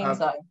hide in the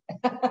meantime.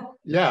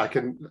 Yeah, I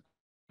can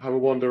have a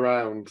wander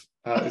around.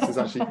 This is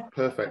actually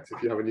perfect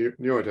if you have a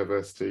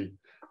neurodiversity.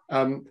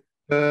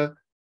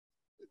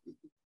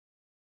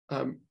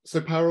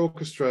 So Power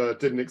Orchestra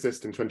didn't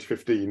exist in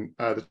 2015.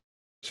 The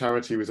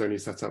charity was only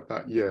set up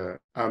that year.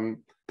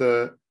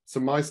 So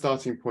my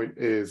starting point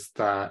is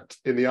that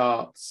in the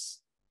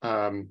arts,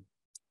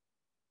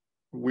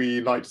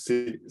 we like to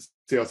see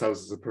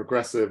ourselves as a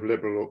progressive,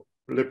 liberal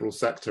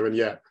sector, and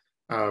yet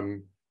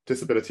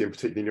disability and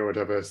particularly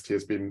neurodiversity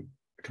has been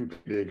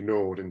completely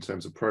ignored in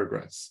terms of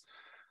progress.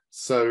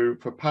 So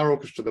for Power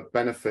Orchestra, the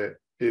benefit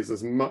is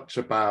as much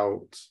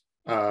about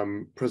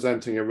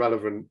presenting a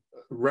relevant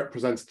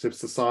representative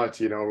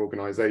society in our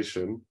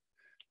organisation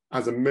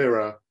as a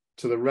mirror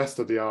to the rest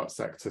of the art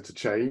sector to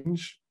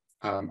change,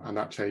 and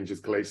that change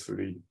is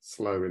glacially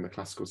slow in the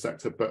classical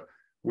sector, but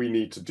we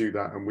need to do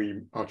that, and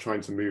we are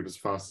trying to move as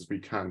fast as we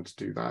can to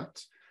do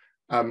that.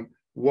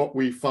 What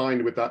we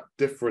find with that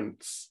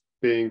difference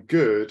being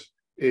good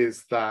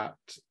is that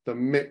the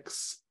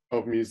mix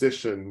of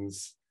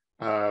musicians,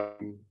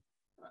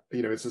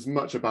 it's as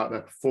much about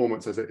their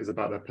performance as it is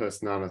about their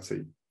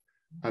personality.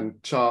 And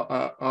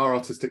our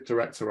artistic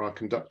director, our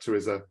conductor,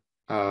 is a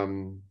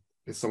man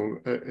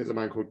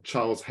called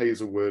Charles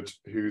Hazelwood,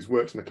 who's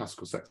worked in the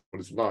classical sector all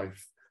his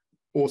life,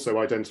 also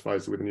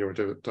identifies with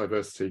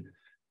neurodiversity.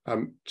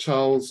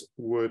 Charles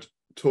Wood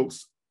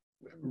talks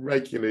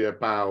regularly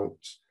about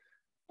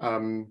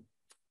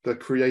the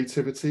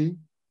creativity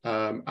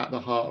at the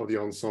heart of the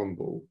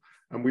ensemble.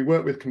 And we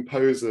work with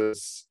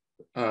composers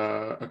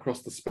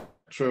across the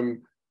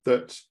spectrum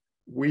that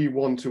we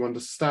want to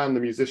understand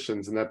the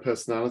musicians and their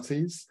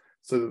personalities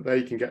so that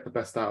they can get the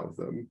best out of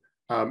them.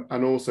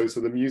 And also so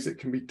the music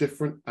can be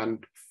different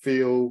and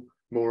feel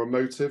more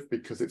emotive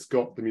because it's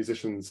got the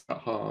musicians at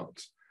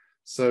heart.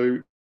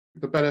 So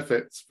the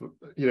benefits,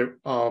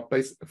 are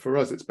for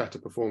us, it's better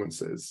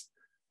performances.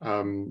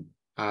 And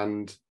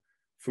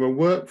from a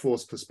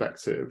workforce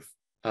perspective,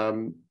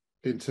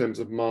 in terms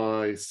of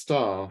my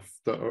staff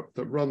that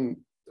run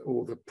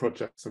all the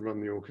projects and run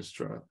the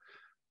orchestra,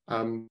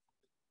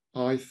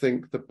 I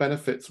think the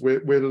benefits,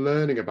 we're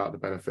learning about the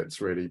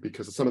benefits really,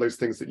 because some of those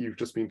things that you've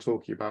just been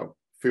talking about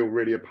feel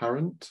really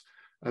apparent,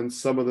 and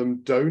some of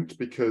them don't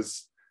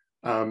because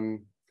of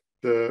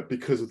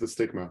the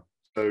stigma.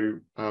 So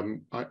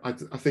I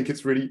think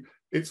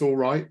it's all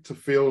right to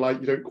feel like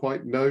you don't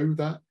quite know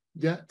that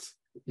yet.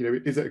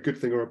 Is it a good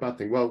thing or a bad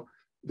thing? Well,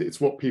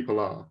 it's what people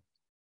are.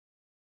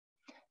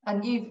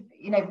 And you've,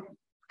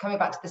 coming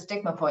back to the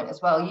stigma point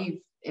as well, you've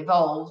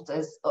evolved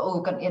as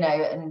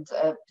and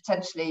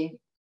potentially,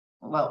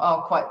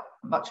 are quite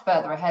much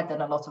further ahead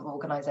than a lot of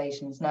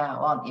organisations now,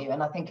 aren't you?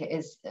 And I think it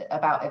is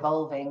about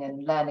evolving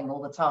and learning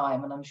all the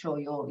time. And I'm sure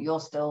you're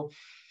still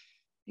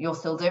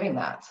doing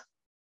that.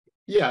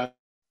 Yeah,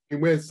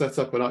 we're set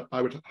up, and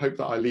I would hope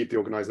that I lead the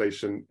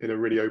organisation in a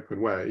really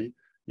open way.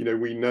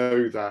 We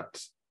know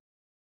that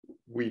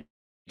we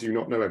do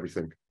not know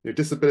everything.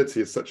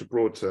 Disability is such a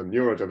broad term.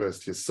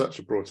 Neurodiversity is such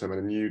a broad term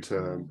and a new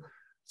term.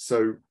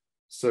 So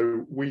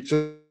we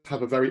just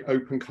have a very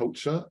open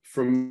culture,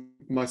 from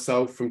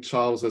myself, from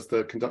Charles as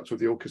the conductor of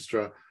the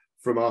orchestra,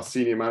 from our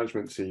senior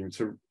management team,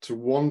 to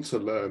want to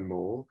learn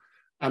more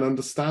and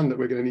understand that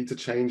we're going to need to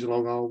change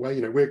along our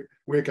way.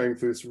 We're going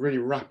through this really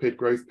rapid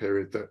growth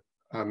period that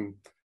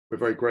we're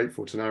very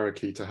grateful to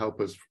Quay to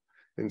help us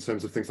in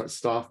terms of things like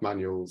staff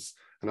manuals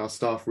and our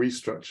staff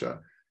restructure.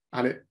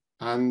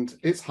 And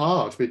it's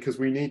hard because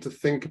we need to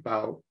think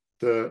about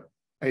the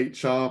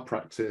HR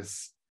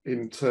practice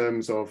in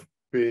terms of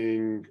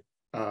being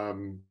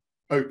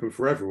open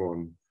for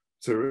everyone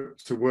to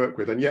work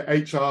with. And yet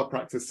HR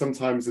practice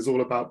sometimes is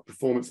all about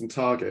performance and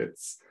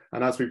targets.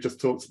 And as we've just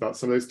talked about,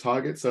 some of those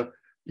targets are,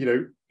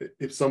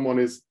 if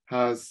someone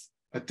has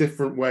a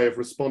different way of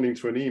responding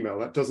to an email,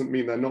 that doesn't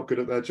mean they're not good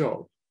at their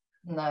job.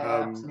 No,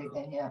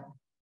 absolutely, yeah.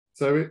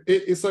 So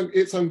it's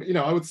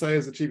I would say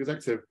as a chief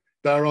executive,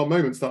 there are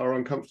moments that are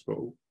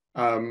uncomfortable,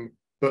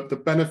 but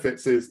the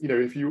benefits is,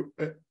 if you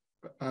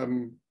I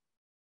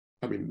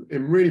mean,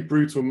 in really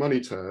brutal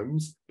money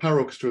terms, Power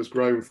Orchestra has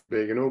grown from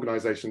being an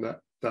organisation that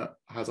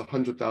has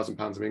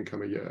 £100,000 of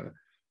income a year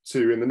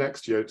to, in the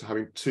next year, to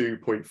having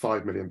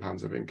 £2.5 million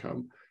of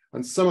income.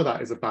 And some of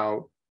that is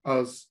about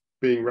us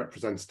being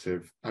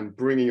representative and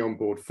bringing on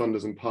board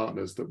funders and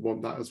partners that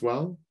want that as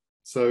well.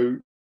 So,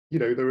 you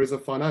know, there is a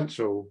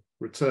financial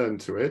return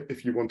to it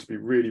if you want to be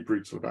really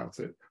brutal about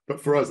it. But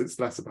for us, it's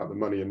less about the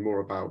money and more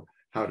about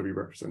how to be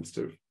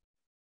representative.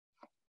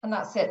 And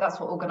that's it. That's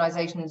what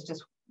organisations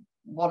just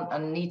want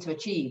and need to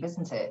achieve,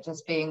 isn't it?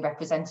 Just being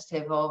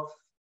representative of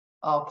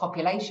our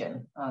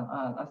population.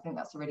 I think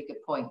that's a really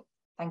good point.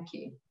 Thank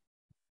you.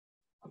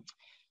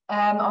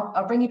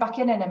 I'll bring you back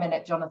in a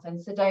minute,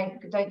 Jonathan, so don't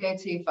go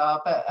too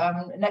far, but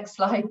next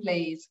slide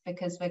please,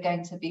 because we're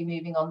going to be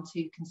moving on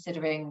to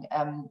considering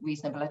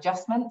reasonable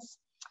adjustments.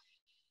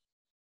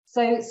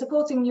 So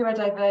supporting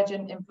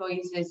neurodivergent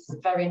employees is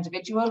very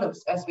individual,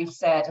 as we've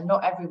said, and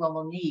not everyone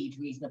will need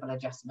reasonable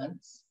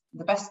adjustments.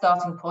 The best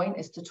starting point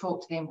is to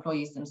talk to the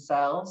employees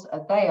themselves,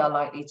 and they are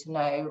likely to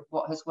know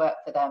what has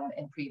worked for them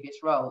in previous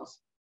roles.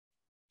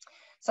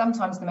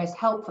 Sometimes the most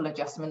helpful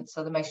adjustments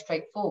are the most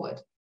straightforward.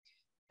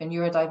 For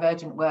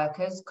neurodivergent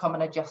workers,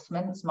 common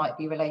adjustments might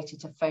be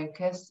related to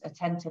focus,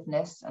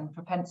 attentiveness, and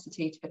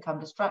propensity to become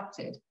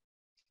distracted.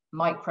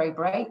 Micro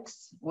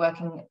breaks,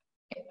 working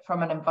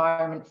from an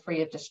environment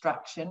free of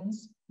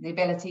distractions, the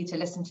ability to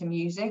listen to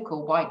music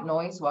or white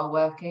noise while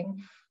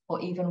working,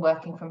 or even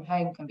working from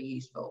home can be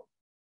useful.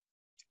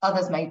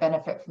 Others may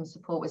benefit from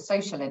support with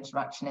social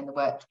interaction in the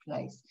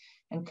workplace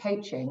and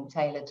coaching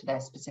tailored to their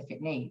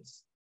specific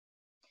needs.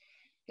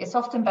 It's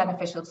often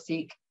beneficial to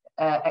seek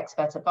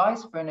expert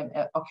advice for an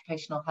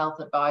occupational health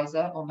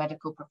advisor or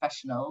medical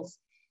professionals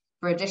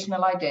for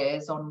additional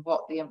ideas on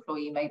what the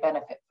employee may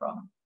benefit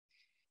from.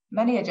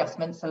 Many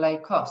adjustments are low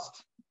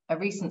cost. A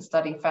recent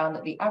study found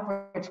that the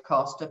average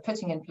cost of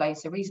putting in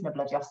place a reasonable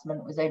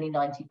adjustment was only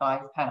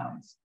 £95.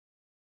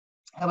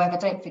 However,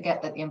 don't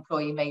forget that the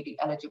employee may be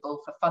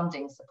eligible for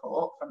funding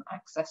support from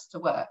Access to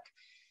Work,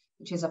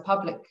 which is a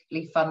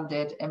publicly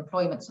funded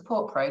employment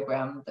support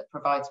programme that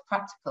provides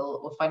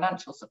practical or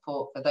financial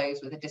support for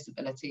those with a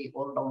disability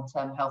or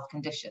long-term health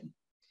condition.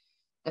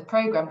 The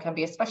programme can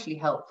be especially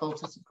helpful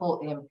to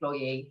support the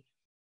employee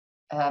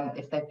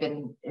if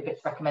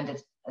it's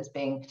recommended as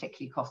being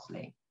particularly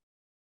costly.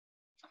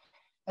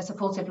 A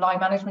supportive line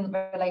management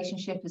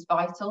relationship is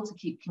vital to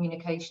keep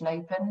communication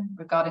open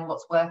regarding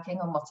what's working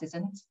and what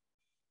isn't,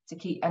 to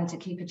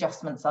keep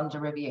adjustments under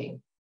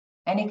review.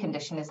 Any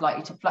condition is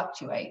likely to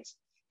fluctuate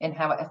in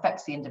how it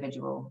affects the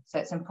individual, so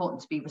it's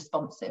important to be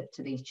responsive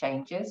to these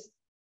changes.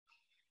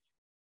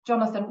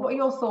 Jonathan, what are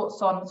your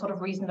thoughts on sort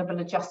of reasonable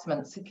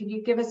adjustments? So can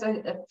you give us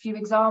a few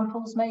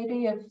examples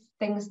maybe of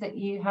things that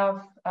you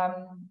have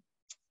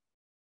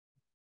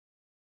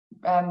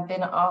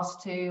been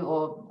asked to,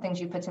 or things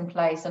you put in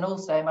place? And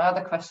also my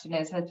other question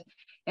is,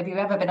 have you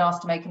ever been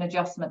asked to make an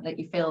adjustment that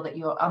you feel that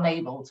you're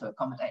unable to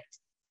accommodate?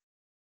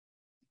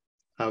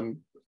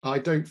 I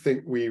don't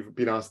think we've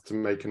been asked to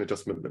make an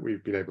adjustment that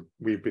we've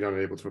been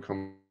unable to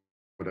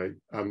accommodate,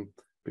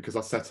 because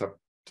our setup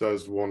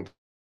does want to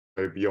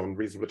go beyond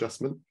reasonable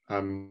adjustment.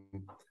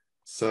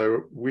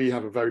 So we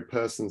have a very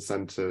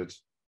person-centered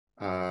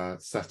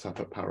setup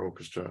at Power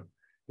Orchestra.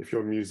 If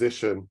you're a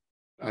musician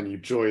and you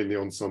join the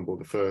ensemble,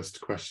 the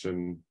first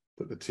question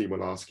that the team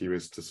will ask you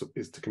is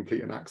to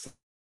complete an access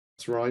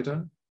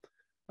rider,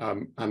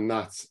 and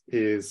that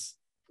is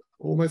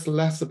almost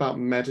less about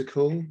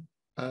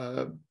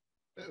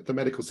the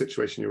medical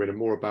situation you're in, and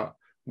more about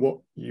what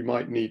you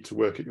might need to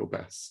work at your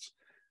best.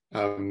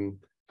 And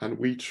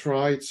we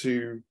try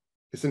to,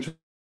 it's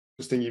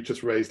interesting you've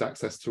just raised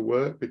Access to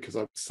Work, because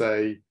I'd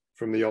say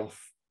from the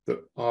off that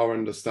our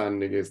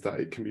understanding is that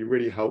it can be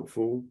really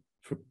helpful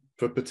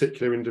for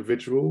particular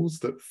individuals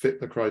that fit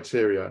the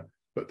criteria,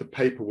 but the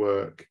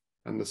paperwork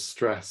and the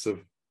stress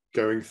of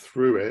going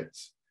through it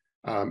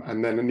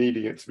and then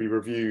needing it to be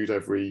reviewed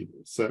every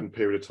certain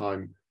period of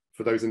time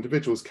for those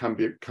individuals can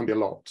be a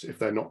lot if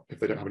they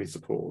don't have any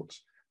support,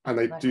 and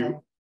they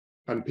do,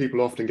 and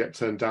people often get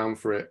turned down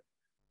for it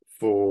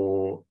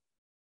for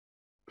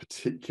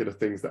particular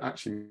things that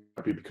actually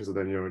might be because of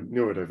their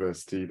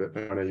neurodiversity, that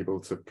they're unable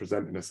to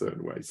present in a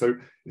certain way. So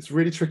it's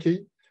really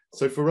tricky.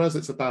 So for us,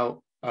 it's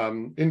about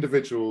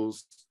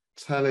individuals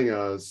telling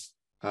us,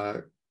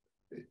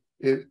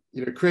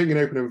 creating an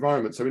open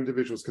environment so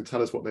individuals can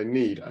tell us what they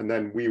need, and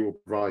then we will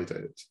provide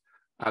it.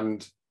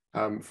 And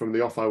from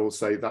the off, I will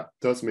say that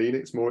does mean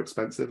it's more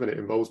expensive and it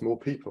involves more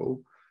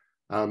people.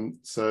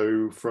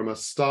 So from a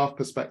staff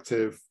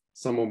perspective,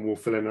 someone will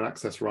fill in an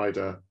access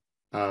rider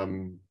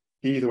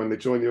either when they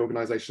join the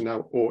organisation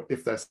now, or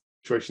if their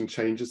situation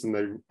changes and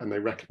they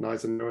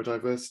recognise the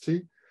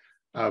neurodiversity.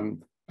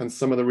 And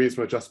some of the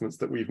reasonable adjustments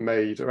that we've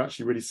made are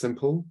actually really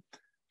simple.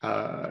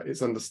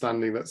 It's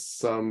understanding that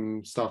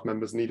some staff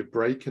members need a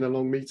break in a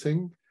long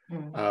meeting.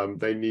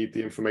 They need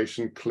the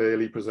information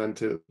clearly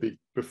presented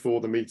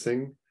before the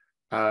meeting.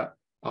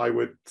 I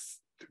would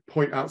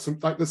point out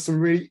there's some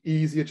really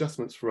easy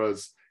adjustments for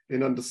us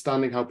in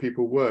understanding how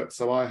people work.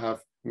 So I have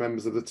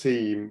members of the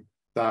team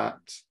that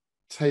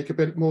take a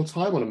bit more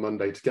time on a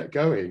Monday to get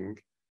going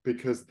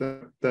because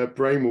their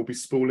brain will be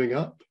spooling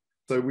up.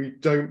 So we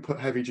don't put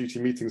heavy duty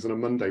meetings on a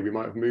Monday. We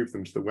might have moved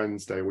them to the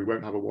Wednesday, and we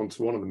won't have a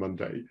one-to-one on the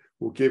Monday.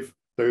 We'll give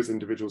those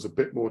individuals a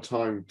bit more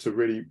time to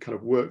really kind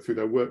of work through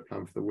their work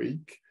plan for the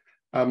week.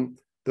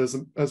 There's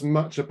as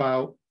much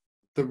about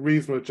the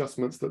reasonable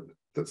adjustments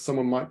that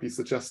someone might be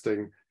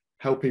suggesting,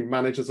 helping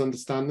managers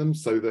understand them,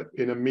 so that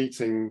in a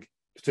meeting,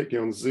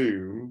 particularly on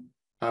Zoom,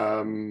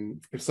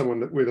 if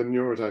someone with a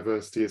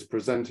neurodiversity is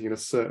presenting in a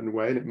certain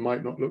way and it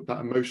might not look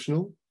that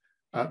emotional,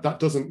 that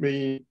doesn't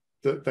mean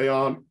that they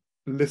aren't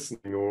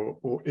listening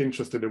or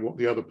interested in what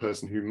the other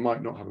person who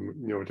might not have a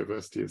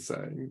neurodiversity is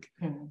saying.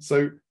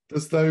 So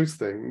there's those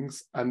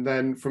things. And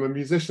then from a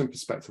musician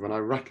perspective, and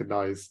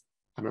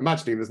I'm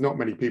imagining there's not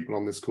many people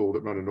on this call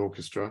that run an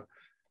orchestra.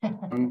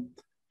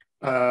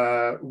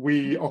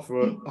 We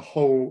offer a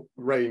whole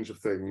range of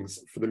things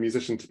for the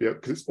musician to be able,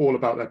 because it's all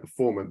about their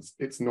performance.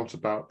 It's not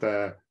about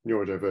their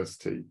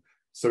neurodiversity.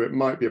 So it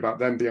might be about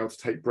them being able to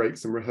take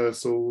breaks and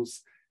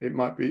rehearsals. It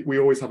might be, we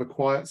always have a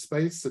quiet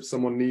space if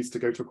someone needs to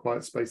go to a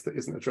quiet space that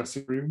isn't a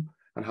dressing room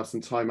and have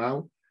some time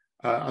out.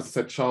 As I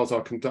said, Charles,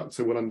 our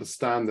conductor, will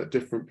understand that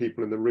different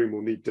people in the room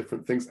will need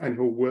different things, and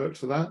he'll work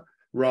to that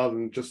rather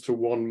than just to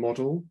one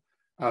model.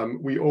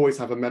 We always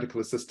have a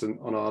medical assistant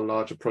on our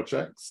larger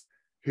projects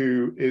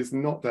who is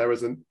not there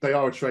they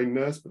are a trained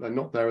nurse, but they're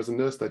not there as a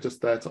nurse. They're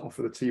just there to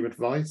offer the team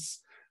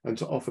advice and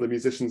to offer the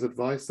musicians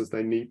advice as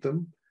they need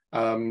them.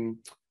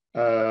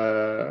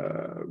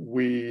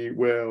 We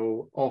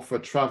will offer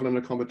travel and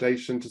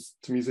accommodation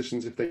to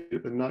musicians if they do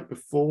it the night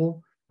before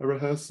a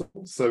rehearsal.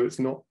 So it's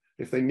not,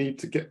 if they need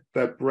to get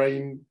their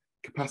brain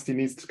capacity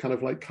needs to kind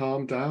of like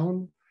calm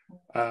down,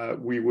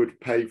 we would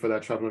pay for their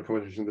travel and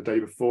accommodation the day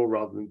before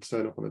rather than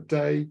turn up on the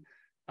day.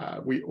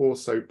 We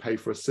also pay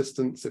for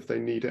assistance if they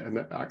need it and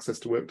that access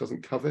to work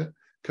doesn't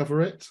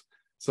cover it.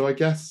 So I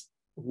guess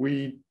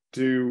we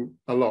do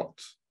a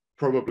lot,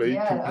 probably,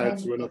 compared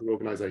to another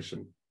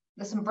organisation.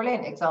 There's some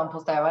brilliant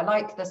examples there. I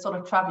like the sort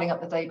of travelling up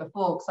the day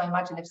before, because I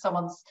imagine if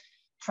someone's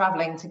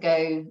travelling to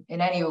go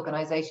in any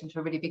organisation to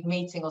a really big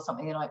meeting or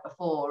something the night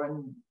before,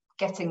 and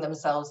getting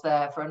themselves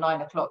there for a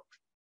 9 o'clock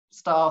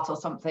start or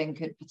something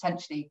could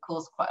potentially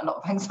cause quite a lot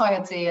of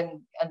anxiety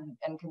and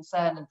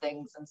concern and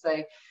things. And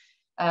so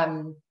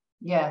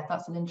yeah,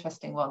 that's an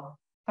interesting one.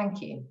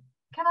 Thank you.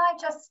 Can I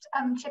just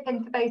chip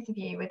in for both of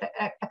you with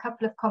a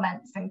couple of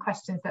comments and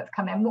questions that have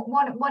come in?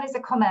 One is a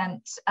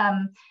comment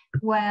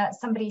where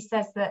somebody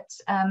says that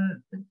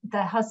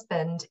their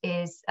husband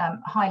is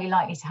highly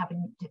likely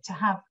to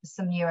have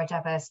some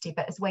neurodiversity,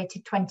 but has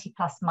waited 20+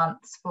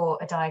 months for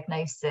a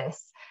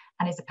diagnosis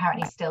and is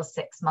apparently still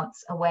 6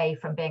 months away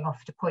from being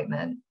offered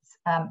appointments,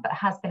 but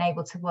has been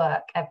able to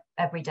work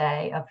every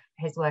day of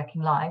his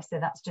working life. So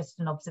that's just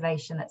an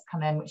observation that's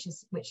come in, which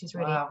is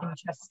really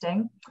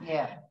interesting.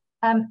 Yeah.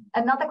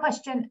 Another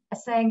question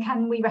saying,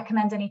 can we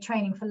recommend any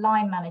training for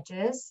line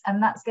managers?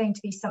 And that's going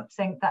to be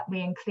something that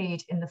we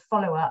include in the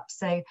follow-up.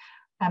 So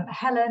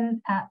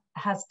Helen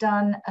has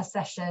done a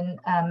session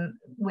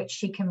which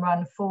she can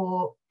run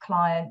for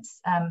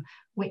clients,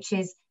 which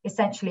is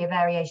essentially a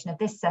variation of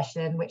this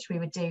session, which we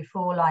would do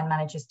for line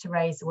managers to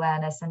raise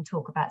awareness and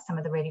talk about some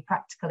of the really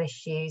practical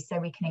issues. So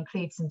we can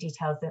include some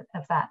details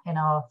of that in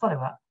our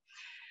follow-up.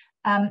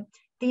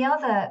 The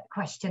other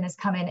question has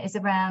come in is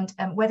around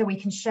whether we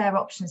can share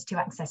options to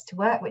access to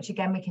work, which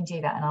again, we can do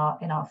that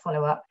in our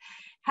follow-up.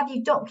 Have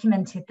you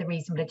documented the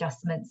reasonable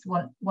adjustments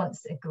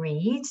once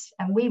agreed?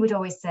 And we would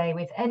always say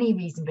with any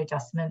reasonable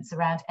adjustments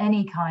around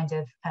any kind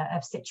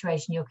of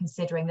situation you're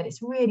considering, that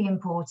it's really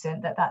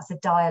important that that's a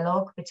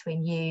dialogue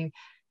between you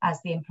as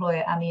the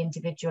employer and the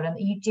individual, and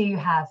that you do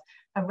have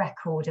a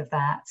record of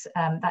that.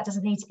 That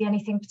doesn't need to be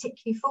anything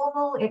particularly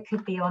formal. It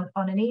could be on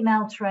an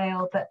email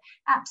trail, but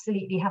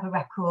absolutely have a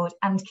record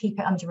and keep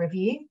it under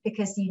review,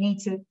 because you need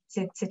to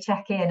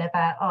check in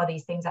about, are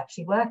these things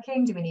actually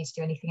working? Do we need to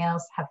do anything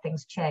else? Have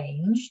things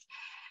changed?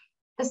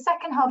 The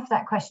second half of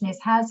that question is,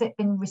 has it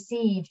been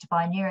received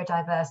by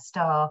neurodiverse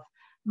staff,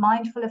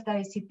 mindful of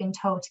those who've been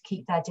told to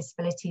keep their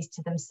disabilities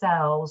to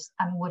themselves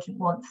and wouldn't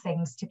want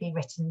things to be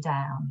written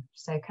down?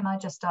 So can I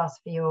just ask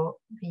for your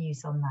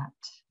views on that?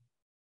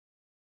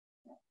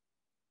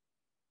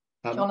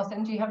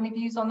 Jonathan, do you have any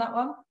views on that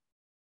one?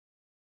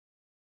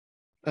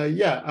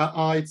 Yeah,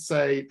 I'd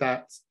say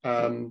that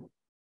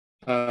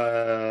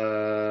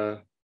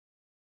the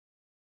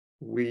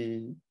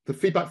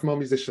feedback from our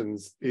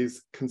musicians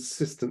is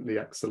consistently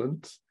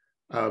excellent,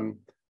 and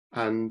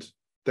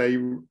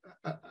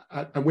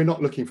we're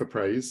not looking for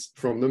praise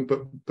from them,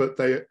 but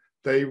they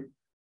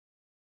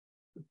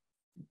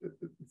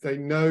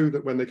know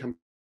that when they come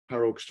to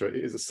our orchestra, it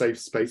is a safe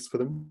space for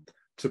them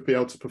to be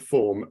able to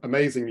perform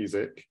amazing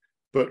music,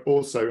 but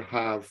also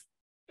have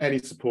any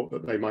support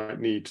that they might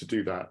need to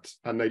do that,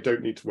 and they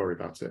don't need to worry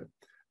about it.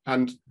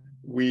 And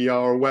we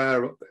are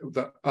aware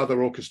that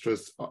other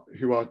orchestras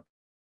who are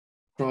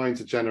trying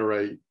to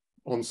generate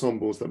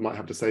ensembles that might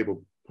have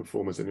disabled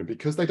performers in them,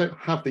 because they don't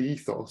have the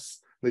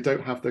ethos, they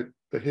don't have the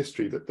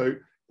history, that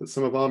that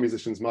some of our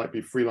musicians might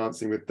be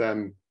freelancing with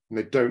them and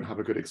they don't have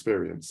a good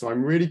experience. So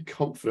I'm really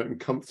confident and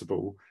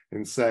comfortable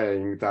in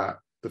saying that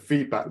the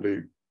feedback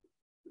loop,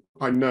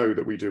 I know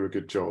that we do a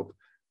good job.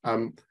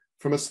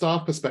 From a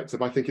staff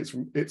perspective, I think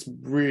it's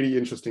really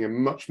interesting and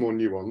much more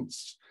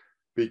nuanced,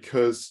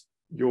 because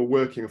you're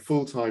working a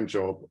full-time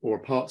job or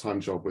a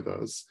part-time job with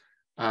us,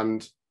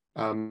 and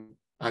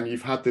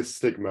you've had this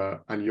stigma,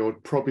 and you're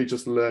probably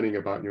just learning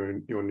about your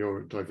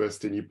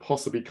neurodiversity, and you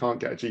possibly can't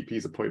get a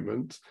GP's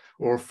appointment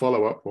or a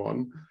follow-up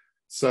one.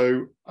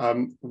 So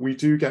we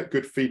do get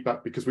good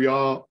feedback because we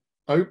are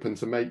open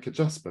to make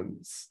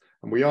adjustments,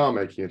 and we are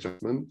making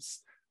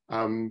adjustments.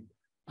 And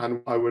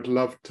I would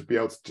love to be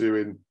able to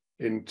do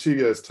in 2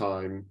 years'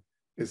 time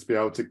is be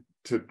able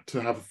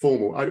to have a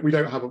formal. We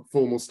don't have a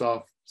formal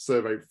staff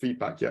survey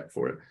feedback yet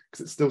for it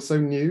because it's still so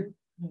new.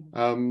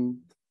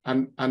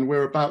 And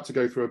we're about to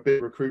go through a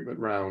big recruitment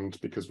round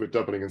because we're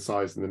doubling in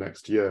size in the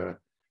next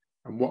year.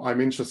 And what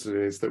I'm interested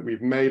in is that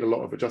we've made a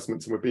lot of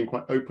adjustments and we're being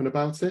quite open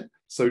about it.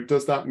 So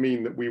does that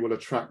mean that we will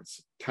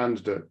attract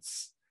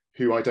candidates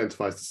who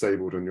identify as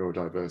disabled or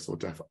neurodiverse or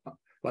deaf?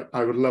 Like,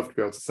 I would love to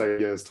be able to say in a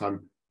year's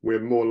time, we're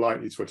more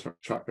likely to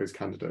attract those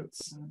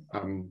candidates.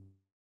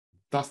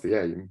 That's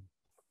the aim.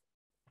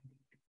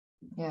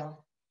 Yeah.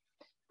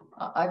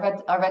 I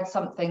read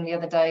something the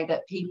other day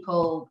that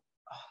people,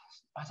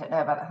 I don't know,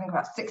 I think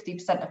about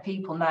 60% of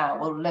people now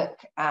will look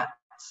at,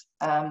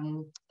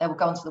 they will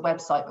go onto the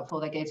website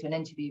before they go to an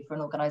interview for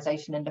an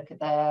organisation and look at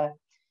their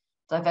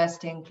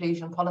diversity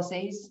inclusion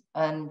policies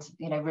and,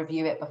 you know,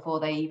 review it before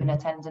they even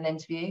attend an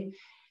interview.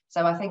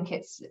 So I think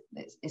it's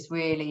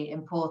really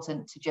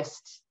important to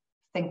just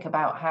think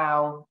about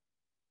how,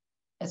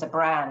 as a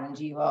brand,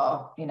 you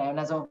are, you know, and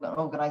as an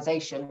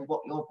organisation,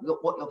 what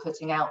you're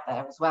putting out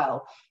there as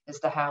well as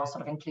to how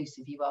sort of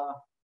inclusive you are.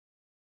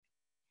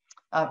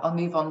 I'll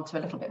move on to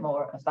a little bit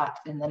more of that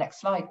in the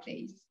next slide,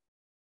 please.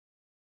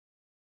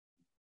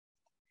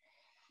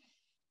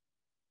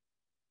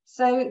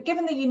 So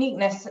given the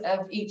uniqueness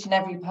of each and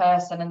every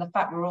person and the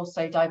fact we're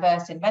also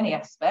diverse in many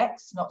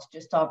aspects, not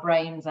just our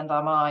brains and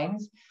our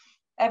minds,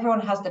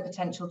 everyone has the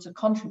potential to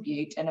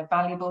contribute in a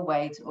valuable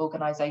way to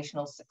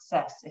organisational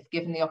success if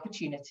given the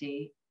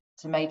opportunity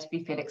to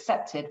be feel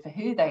accepted for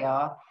who they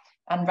are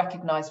and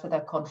recognised for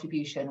their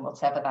contribution,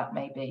 whatever that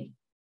may be.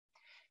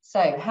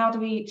 So how do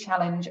we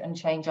challenge and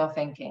change our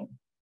thinking?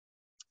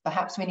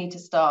 Perhaps we need to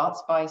start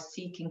by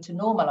seeking to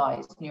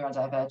normalise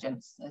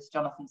neurodivergence, as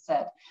Jonathan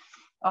said.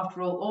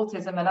 After all,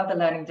 autism and other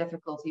learning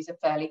difficulties are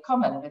fairly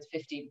common, with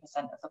 15%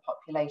 of the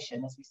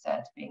population, as we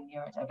said, being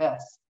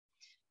neurodiverse.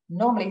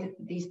 Normally,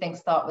 these things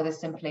start with as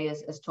simply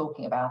as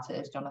talking about it,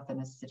 as Jonathan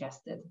has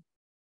suggested.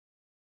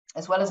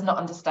 As well as not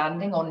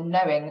understanding or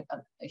knowing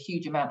a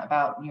huge amount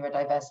about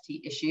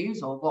neurodiversity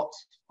issues or what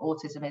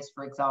autism is,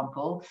 for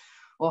example,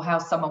 or how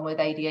someone with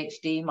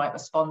ADHD might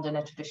respond in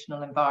a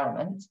traditional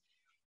environment.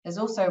 There's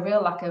also a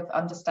real lack of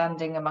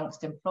understanding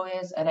amongst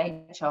employers and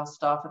HR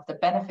staff of the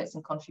benefits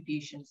and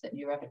contributions that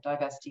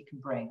neurodiversity can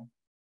bring.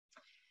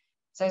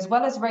 So as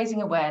well as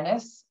raising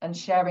awareness and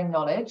sharing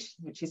knowledge,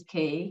 which is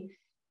key,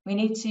 we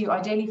need to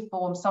ideally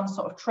form some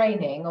sort of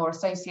training or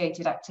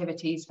associated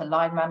activities for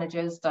line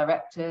managers,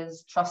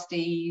 directors,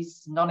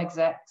 trustees,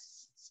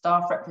 non-execs,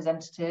 staff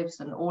representatives,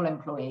 and all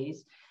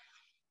employees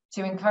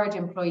to encourage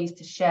employees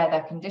to share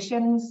their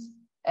conditions,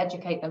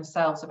 educate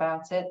themselves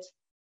about it,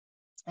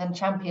 and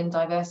champion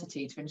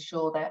diversity to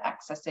ensure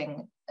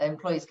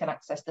employees can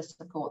access the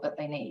support that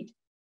they need.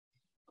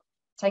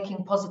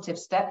 Taking positive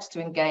steps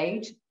to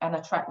engage and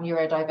attract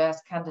neurodiverse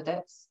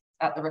candidates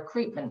at the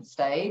recruitment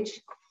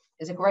stage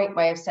is a great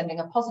way of sending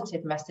a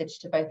positive message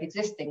to both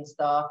existing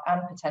staff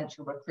and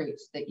potential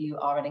recruits that you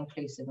are an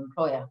inclusive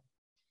employer.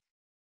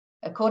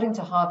 According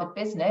to Harvard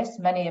Business,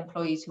 many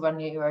employees who are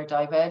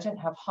neurodivergent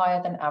have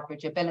higher than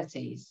average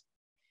abilities.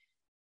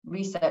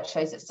 Research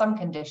shows that some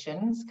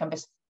conditions can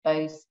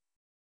bestow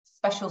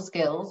special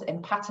skills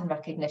in pattern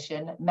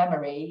recognition,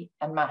 memory,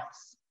 and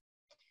maths.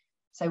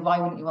 So why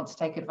wouldn't you want to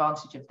take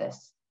advantage of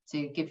this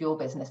to give your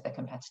business the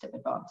competitive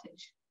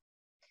advantage?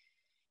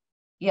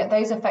 Yet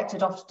those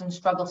affected often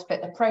struggle to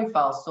fit the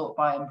profile sought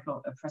by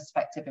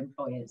prospective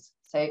employers.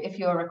 So if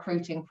you're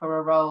recruiting for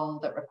a role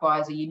that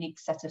requires a unique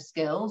set of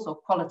skills or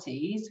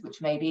qualities, which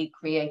may be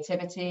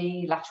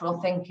creativity, lateral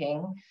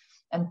thinking,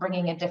 and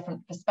bringing a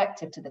different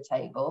perspective to the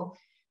table,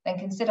 then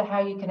consider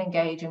how you can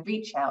engage and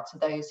reach out to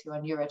those who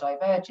are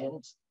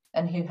neurodivergent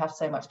and who have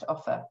so much to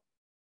offer.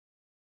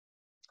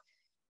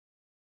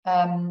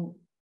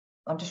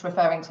 I'm just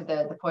referring to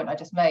the point I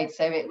just made.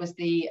 So it was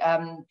the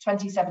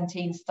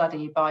 2017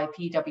 study by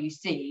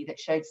PwC that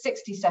showed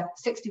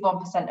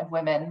 61% of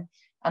women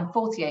and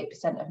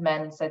 48% of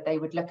men said they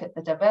would look at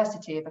the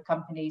diversity of a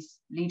company's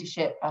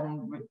leadership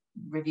and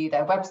review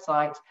their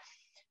website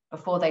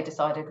before they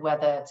decided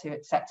whether to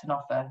accept an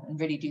offer and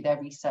really do their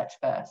research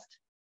first.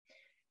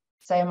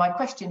 So my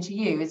question to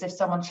you is, if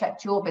someone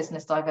checked your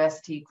business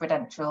diversity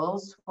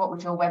credentials, what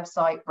would your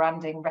website,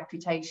 branding,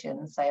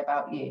 reputation say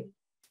about you?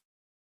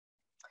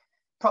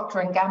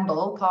 Procter &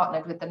 Gamble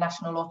partnered with the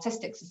National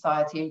Autistic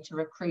Society to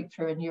recruit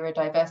through a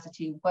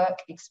neurodiversity work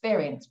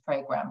experience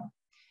programme.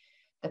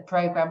 The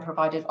programme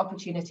provided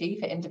opportunity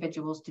for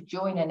individuals to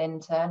join an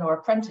intern or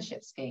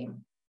apprenticeship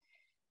scheme.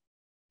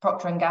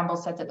 Procter & Gamble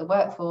said that the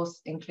workforce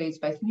includes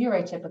both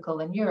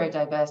neurotypical and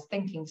neurodiverse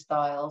thinking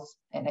styles,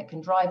 and it can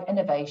drive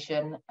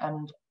innovation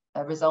and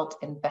result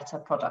in better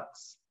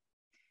products.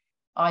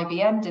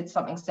 IBM did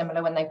something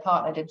similar when they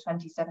partnered in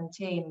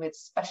 2017 with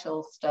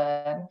Special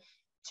Stern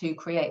to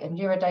create a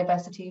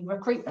neurodiversity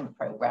recruitment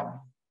programme.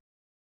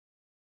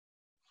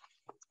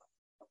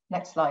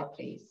 Next slide,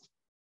 please.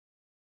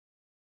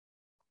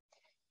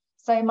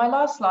 So my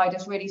last slide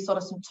is really sort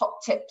of some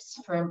top tips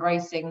for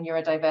embracing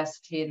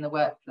neurodiversity in the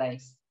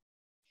workplace.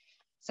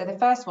 So the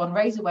first one,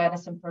 raise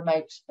awareness and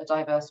promote a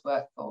diverse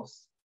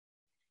workforce.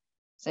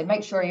 So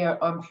make sure your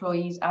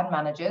employees and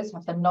managers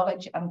have the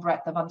knowledge and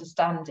breadth of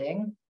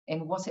understanding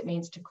in what it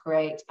means to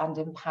create and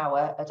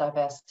empower a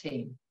diverse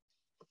team.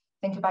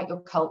 Think about your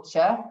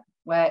culture,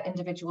 where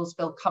individuals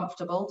feel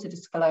comfortable to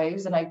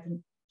disclose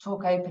and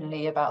talk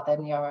openly about their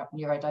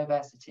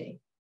neurodiversity.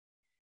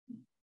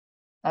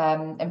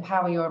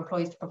 Empower your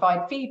employees to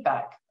provide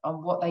feedback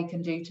on what they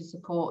can do to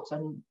support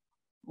and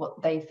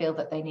what they feel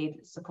that they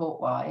need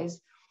support-wise.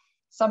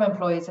 Some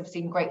employers have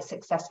seen great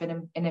success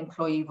in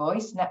employee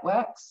voice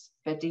networks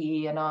for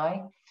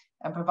DE&I,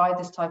 and provide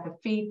this type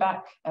of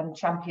feedback and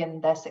champion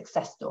their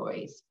success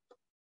stories.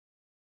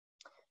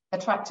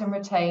 Attract and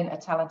retain a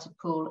talented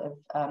pool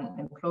of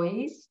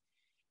employees.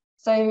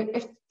 So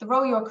if the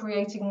role you're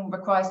creating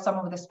requires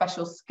someone with a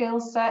special skill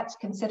set,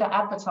 consider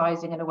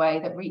advertising in a way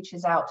that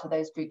reaches out to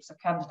those groups of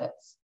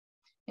candidates.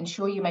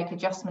 Ensure you make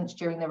adjustments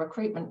during the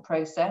recruitment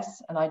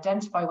process and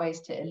identify ways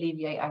to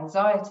alleviate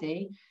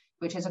anxiety,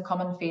 which is a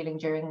common feeling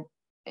during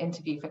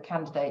interview for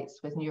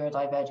candidates with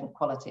neurodivergent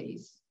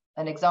qualities.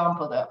 An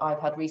example that I've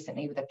had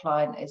recently with a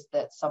client is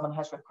that someone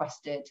has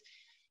requested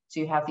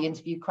to have the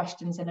interview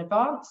questions in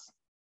advance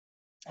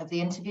of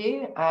the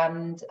interview,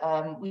 and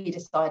we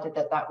decided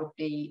that that would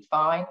be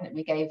fine.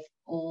 We gave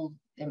all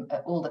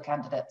the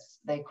candidates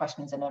the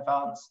questions in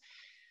advance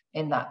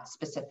in that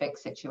specific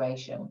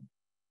situation.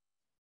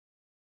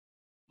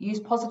 Use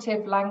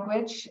positive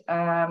language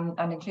and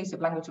inclusive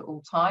language at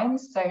all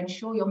times. So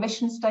ensure your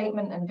mission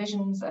statement and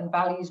visions and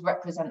values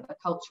represent the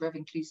culture of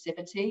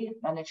inclusivity,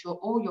 and ensure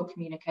all your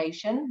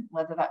communication,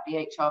 whether that be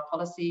HR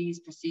policies,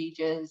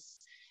 procedures,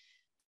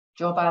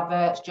 job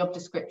adverts, job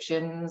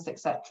descriptions,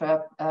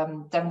 etc.,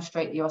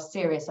 demonstrate you are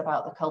serious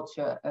about the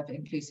culture of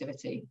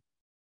inclusivity.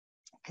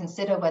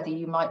 Consider whether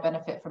you might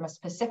benefit from a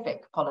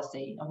specific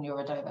policy on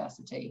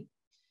neurodiversity.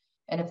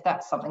 And if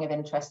that's something of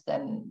interest,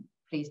 then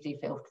please do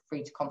feel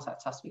free to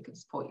contact us. We can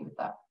support you with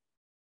that.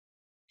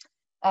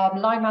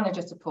 Line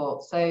manager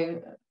support.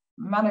 So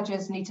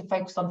managers need to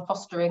focus on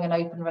fostering an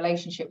open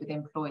relationship with the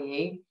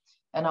employee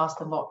and ask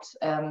them what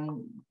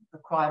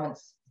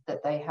requirements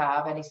that they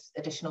have, any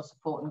additional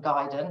support and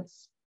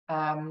guidance.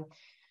 You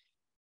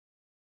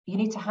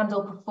need to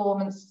handle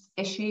performance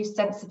issues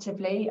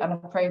sensitively and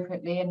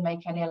appropriately and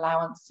make any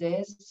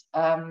allowances.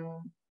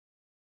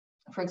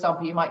 For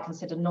example, you might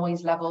consider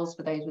noise levels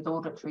for those with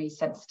auditory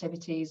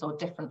sensitivities or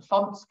different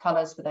fonts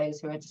colours for those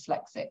who are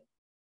dyslexic.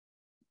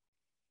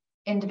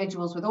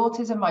 Individuals with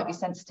autism might be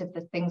sensitive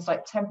to things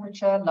like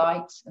temperature,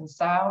 light and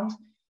sound.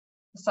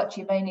 As such,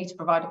 you may need to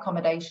provide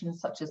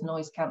accommodations such as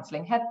noise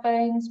cancelling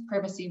headphones,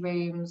 privacy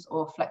rooms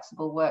or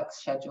flexible work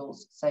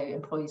schedules so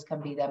employees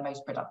can be their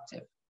most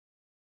productive.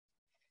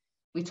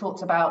 We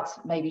talked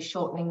about maybe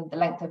shortening the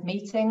length of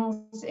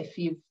meetings. If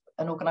you've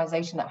an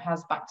organisation that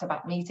has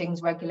back-to-back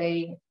meetings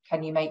regularly,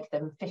 can you make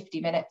them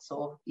 50 minutes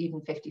or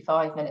even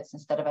 55 minutes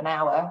instead of an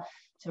hour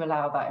to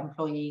allow that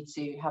employee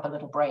to have a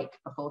little break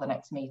before the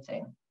next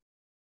meeting?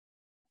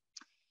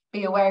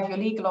 Be aware of your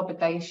legal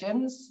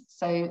obligations.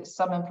 So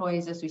some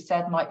employees, as we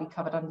said, might be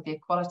covered under the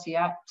Equality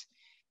Act.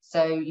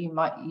 So you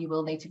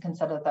will need to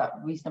consider that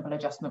reasonable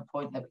adjustment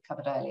point that we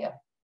covered earlier.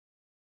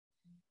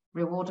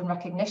 Reward and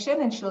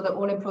recognition. Ensure that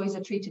all employees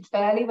are treated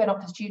fairly when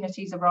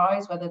opportunities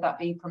arise, whether that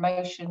be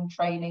promotion,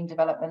 training,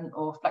 development,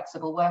 or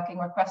flexible working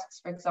requests,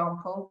 for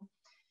example.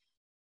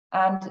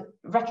 And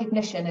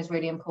recognition is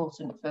really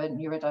important for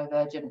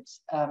neurodivergent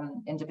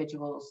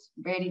individuals.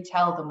 Really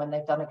tell them when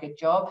they've done a good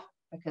job,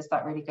 because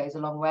that really goes a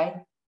long way.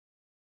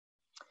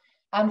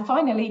 And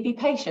finally, be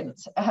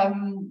patient.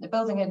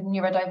 Building a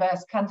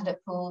neurodiverse candidate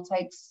pool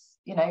takes,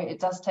 it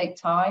does take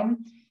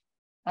time.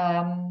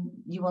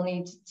 You will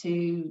need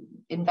to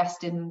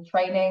invest in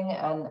training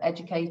and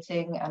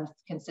educating and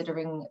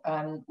considering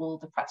all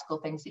the practical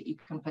things that you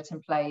can put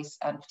in place,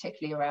 and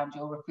particularly around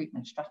your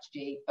recruitment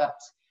strategy, but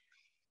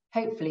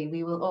hopefully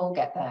we will all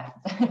get there.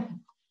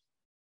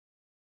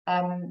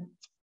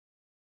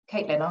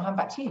 Caitlin, I'll hand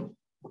back to you.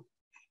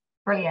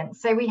 Brilliant.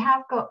 So we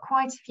have got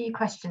quite a few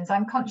questions.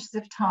 I'm conscious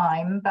of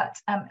time, but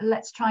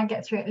let's try and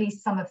get through at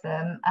least some of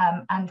them,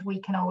 and we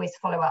can always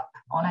follow up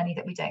on any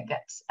that we don't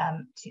get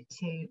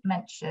to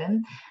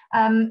mention.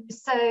 And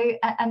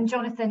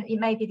Jonathan,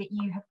 it may be that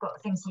you have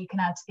got things you can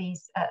add to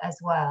these as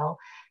well.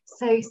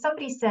 So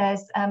somebody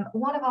says,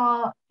 one of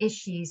our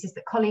issues is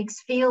that colleagues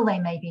feel they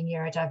may be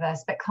neurodiverse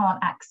but can't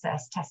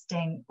access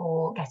testing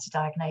or get a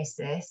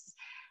diagnosis.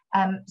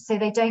 So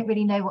they don't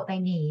really know what they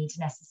need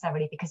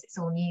necessarily because it's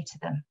all new to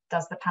them.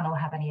 Does the panel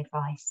have any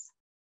advice?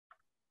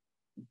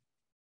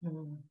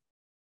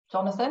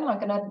 Jonathan, I'm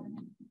going to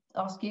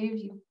ask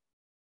you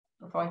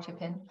before I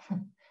chip in.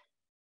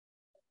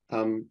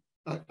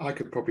 I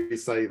could probably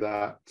say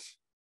that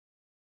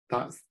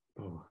that's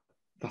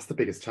the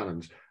biggest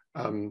challenge.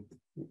 That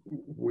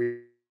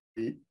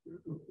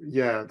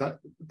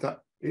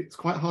it's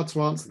quite hard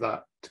to answer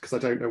that because I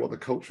don't know what the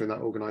culture in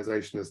that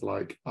organisation is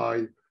like.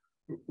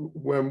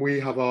 When we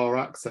have our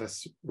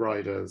access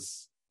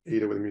riders,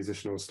 either with a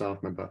musician or a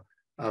staff member,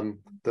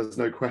 there's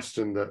no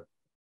question that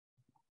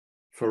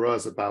for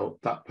us about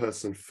that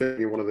person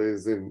fitting one of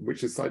those in,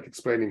 which is like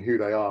explaining who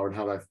they are and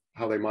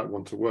how they might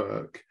want to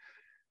work,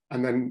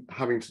 and then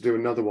having to do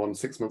another one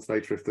 6 months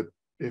later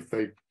if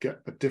they get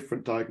a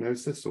different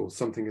diagnosis or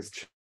something has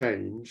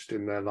changed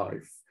in their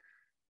life.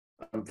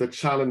 The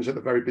challenge at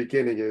the very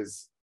beginning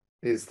is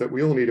that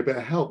we all need a bit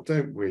of help,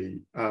 don't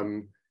we?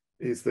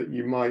 Is that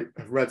you might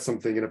have read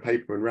something in a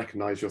paper and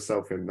recognize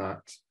yourself in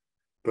that,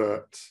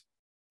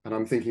 and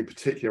I'm thinking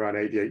particularly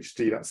around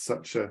ADHD, that's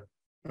such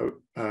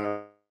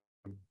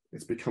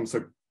it's become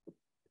so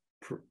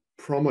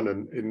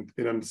prominent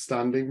in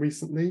understanding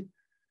recently.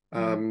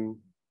 So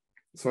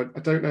I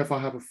don't know if I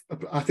have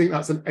I think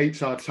that's an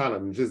HR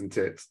challenge, isn't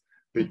it?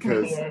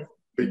 Because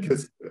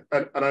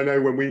and I know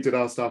when we did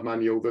our staff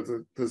manual, there's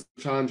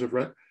a challenge of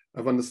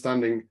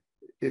understanding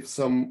if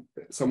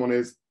someone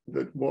is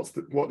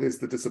what is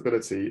the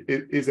disability?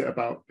 Is it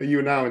about, are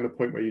you now in the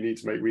point where you need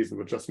to make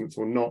reasonable adjustments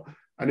or not?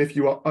 And if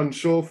you are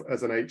unsure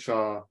as an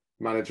HR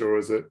manager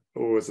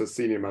or as a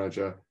senior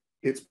manager,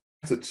 it's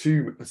better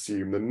to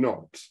assume than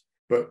not.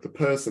 But the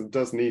person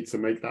does need to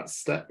make that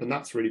step, and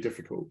that's really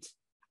difficult.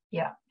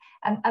 Yeah,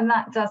 and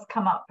that does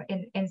come up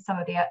in some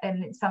of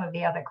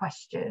the other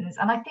questions,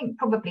 and I think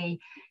probably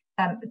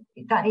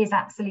that is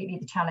absolutely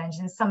the challenge,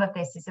 and some of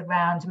this is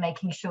around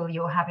making sure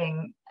you're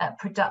having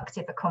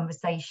productive a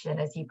conversation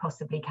as you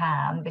possibly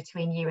can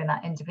between you and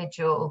that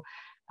individual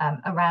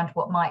around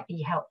what might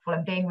be helpful,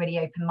 and being really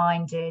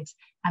open-minded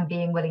and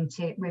being willing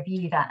to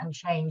review that and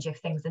change if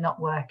things are not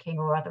working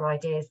or other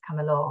ideas come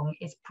along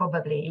is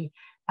probably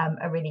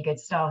a really good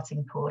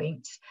starting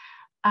point.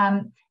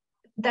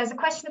 There's a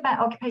question about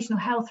occupational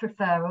health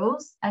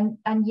referrals, and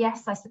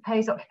yes, I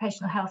suppose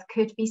occupational health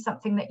could be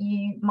something that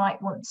you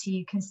might want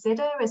to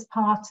consider as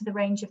part of the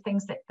range of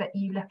things that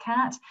you look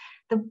at.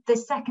 The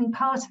second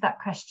part of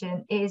that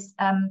question is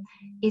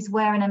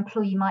where an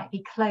employee might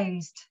be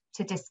closed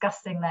to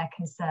discussing their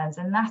concerns,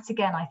 and that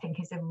again I think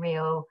is a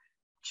real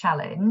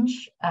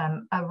challenge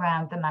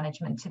around the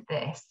management of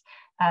this,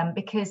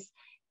 because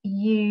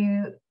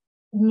you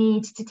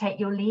need to take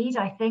your lead,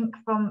 I think,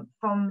 from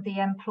the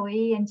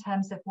employee in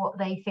terms of what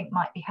they think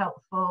might be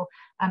helpful,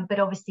 but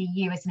obviously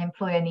you as an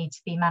employer need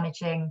to be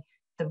managing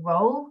the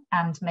role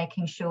and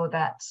making sure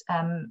that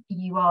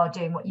you are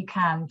doing what you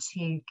can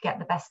to get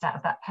the best out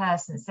of that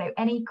person. So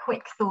any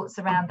quick thoughts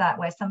around that,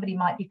 where somebody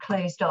might be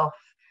closed off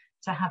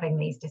to having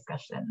these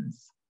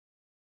discussions?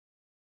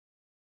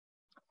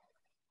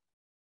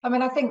 I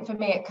mean, I think for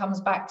me it comes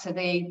back to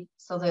the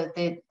sort of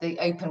the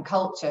open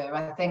culture.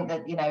 I think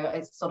that, you know,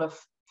 it's sort of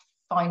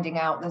finding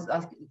out, I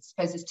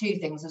suppose there's two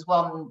things. There's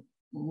one,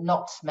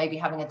 not maybe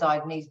having a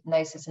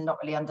diagnosis and not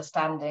really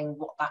understanding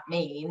what that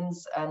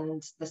means,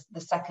 and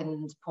the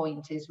second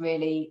point is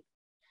really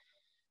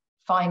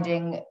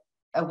finding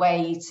a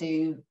way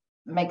to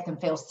make them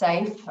feel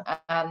safe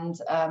and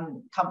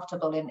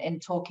comfortable in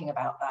talking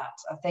about that.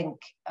 I think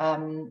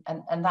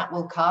and that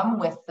will come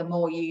with the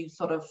more you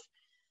sort of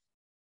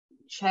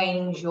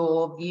change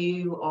your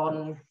view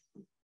on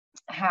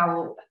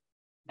how,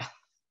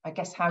 I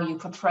guess, how you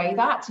portray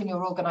that in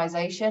your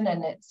organisation,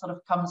 and it sort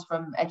of comes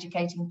from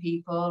educating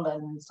people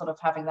and sort of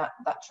having that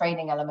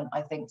training element,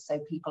 I think, so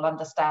people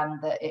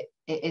understand that it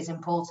is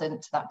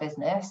important to that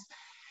business.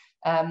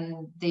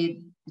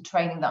 The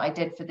training that I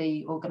did for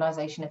the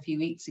organisation a few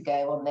weeks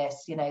ago on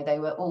this, you know, they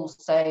were all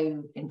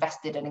so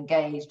invested and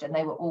engaged, and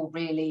they were all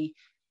really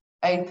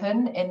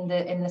open in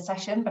the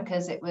session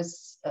because it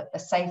was a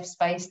safe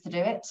space to do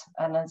it.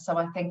 And so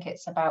I think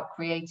it's about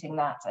creating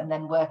that and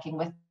then working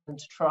with them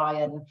to try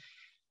and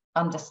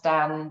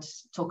understand,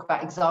 talk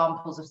about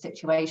examples of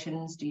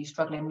situations. Do you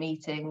struggle in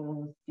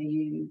meetings? Do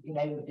you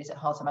know, is it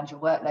hard to manage your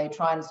workload?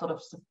 Try and sort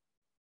of,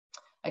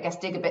 I guess,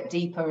 dig a bit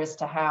deeper as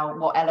to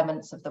what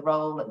elements of the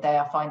role that they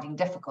are finding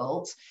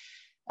difficult.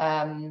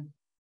 And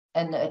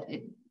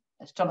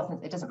as Jonathan,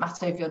 it doesn't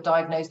matter if you're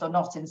diagnosed or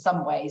not in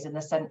some ways, in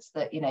the sense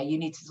that, you know, you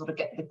need to sort of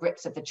get the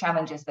grips of the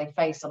challenges they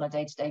face on a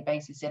day-to-day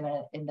basis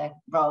in their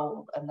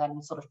role, and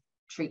then sort of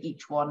treat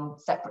each one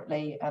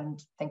separately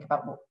and think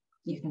about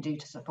you can do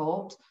to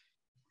support.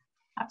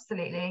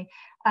 Absolutely.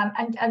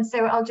 And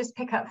so I'll just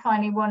pick up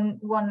finally one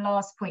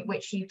last point,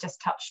 which you've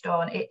just touched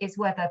on, is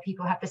whether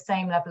people have the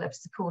same level of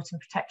support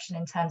and protection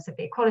in terms of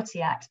the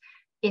Equality Act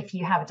if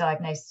you have a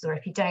diagnosis or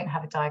if you don't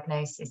have a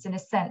diagnosis. In a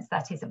sense,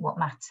 that isn't what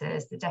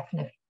matters. The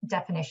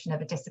definition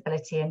of a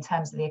disability in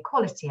terms of the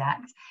Equality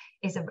Act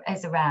is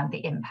around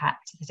the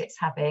impact that it's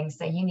having.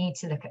 So you need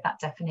to look at that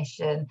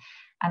definition.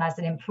 And as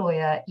an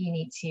employer, you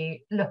need to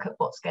look at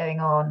what's going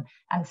on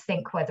and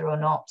think whether or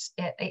not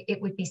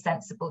it would be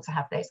sensible to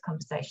have those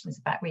conversations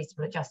about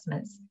reasonable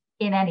adjustments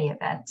in any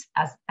event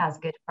as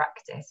good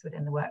practice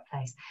within the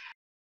workplace.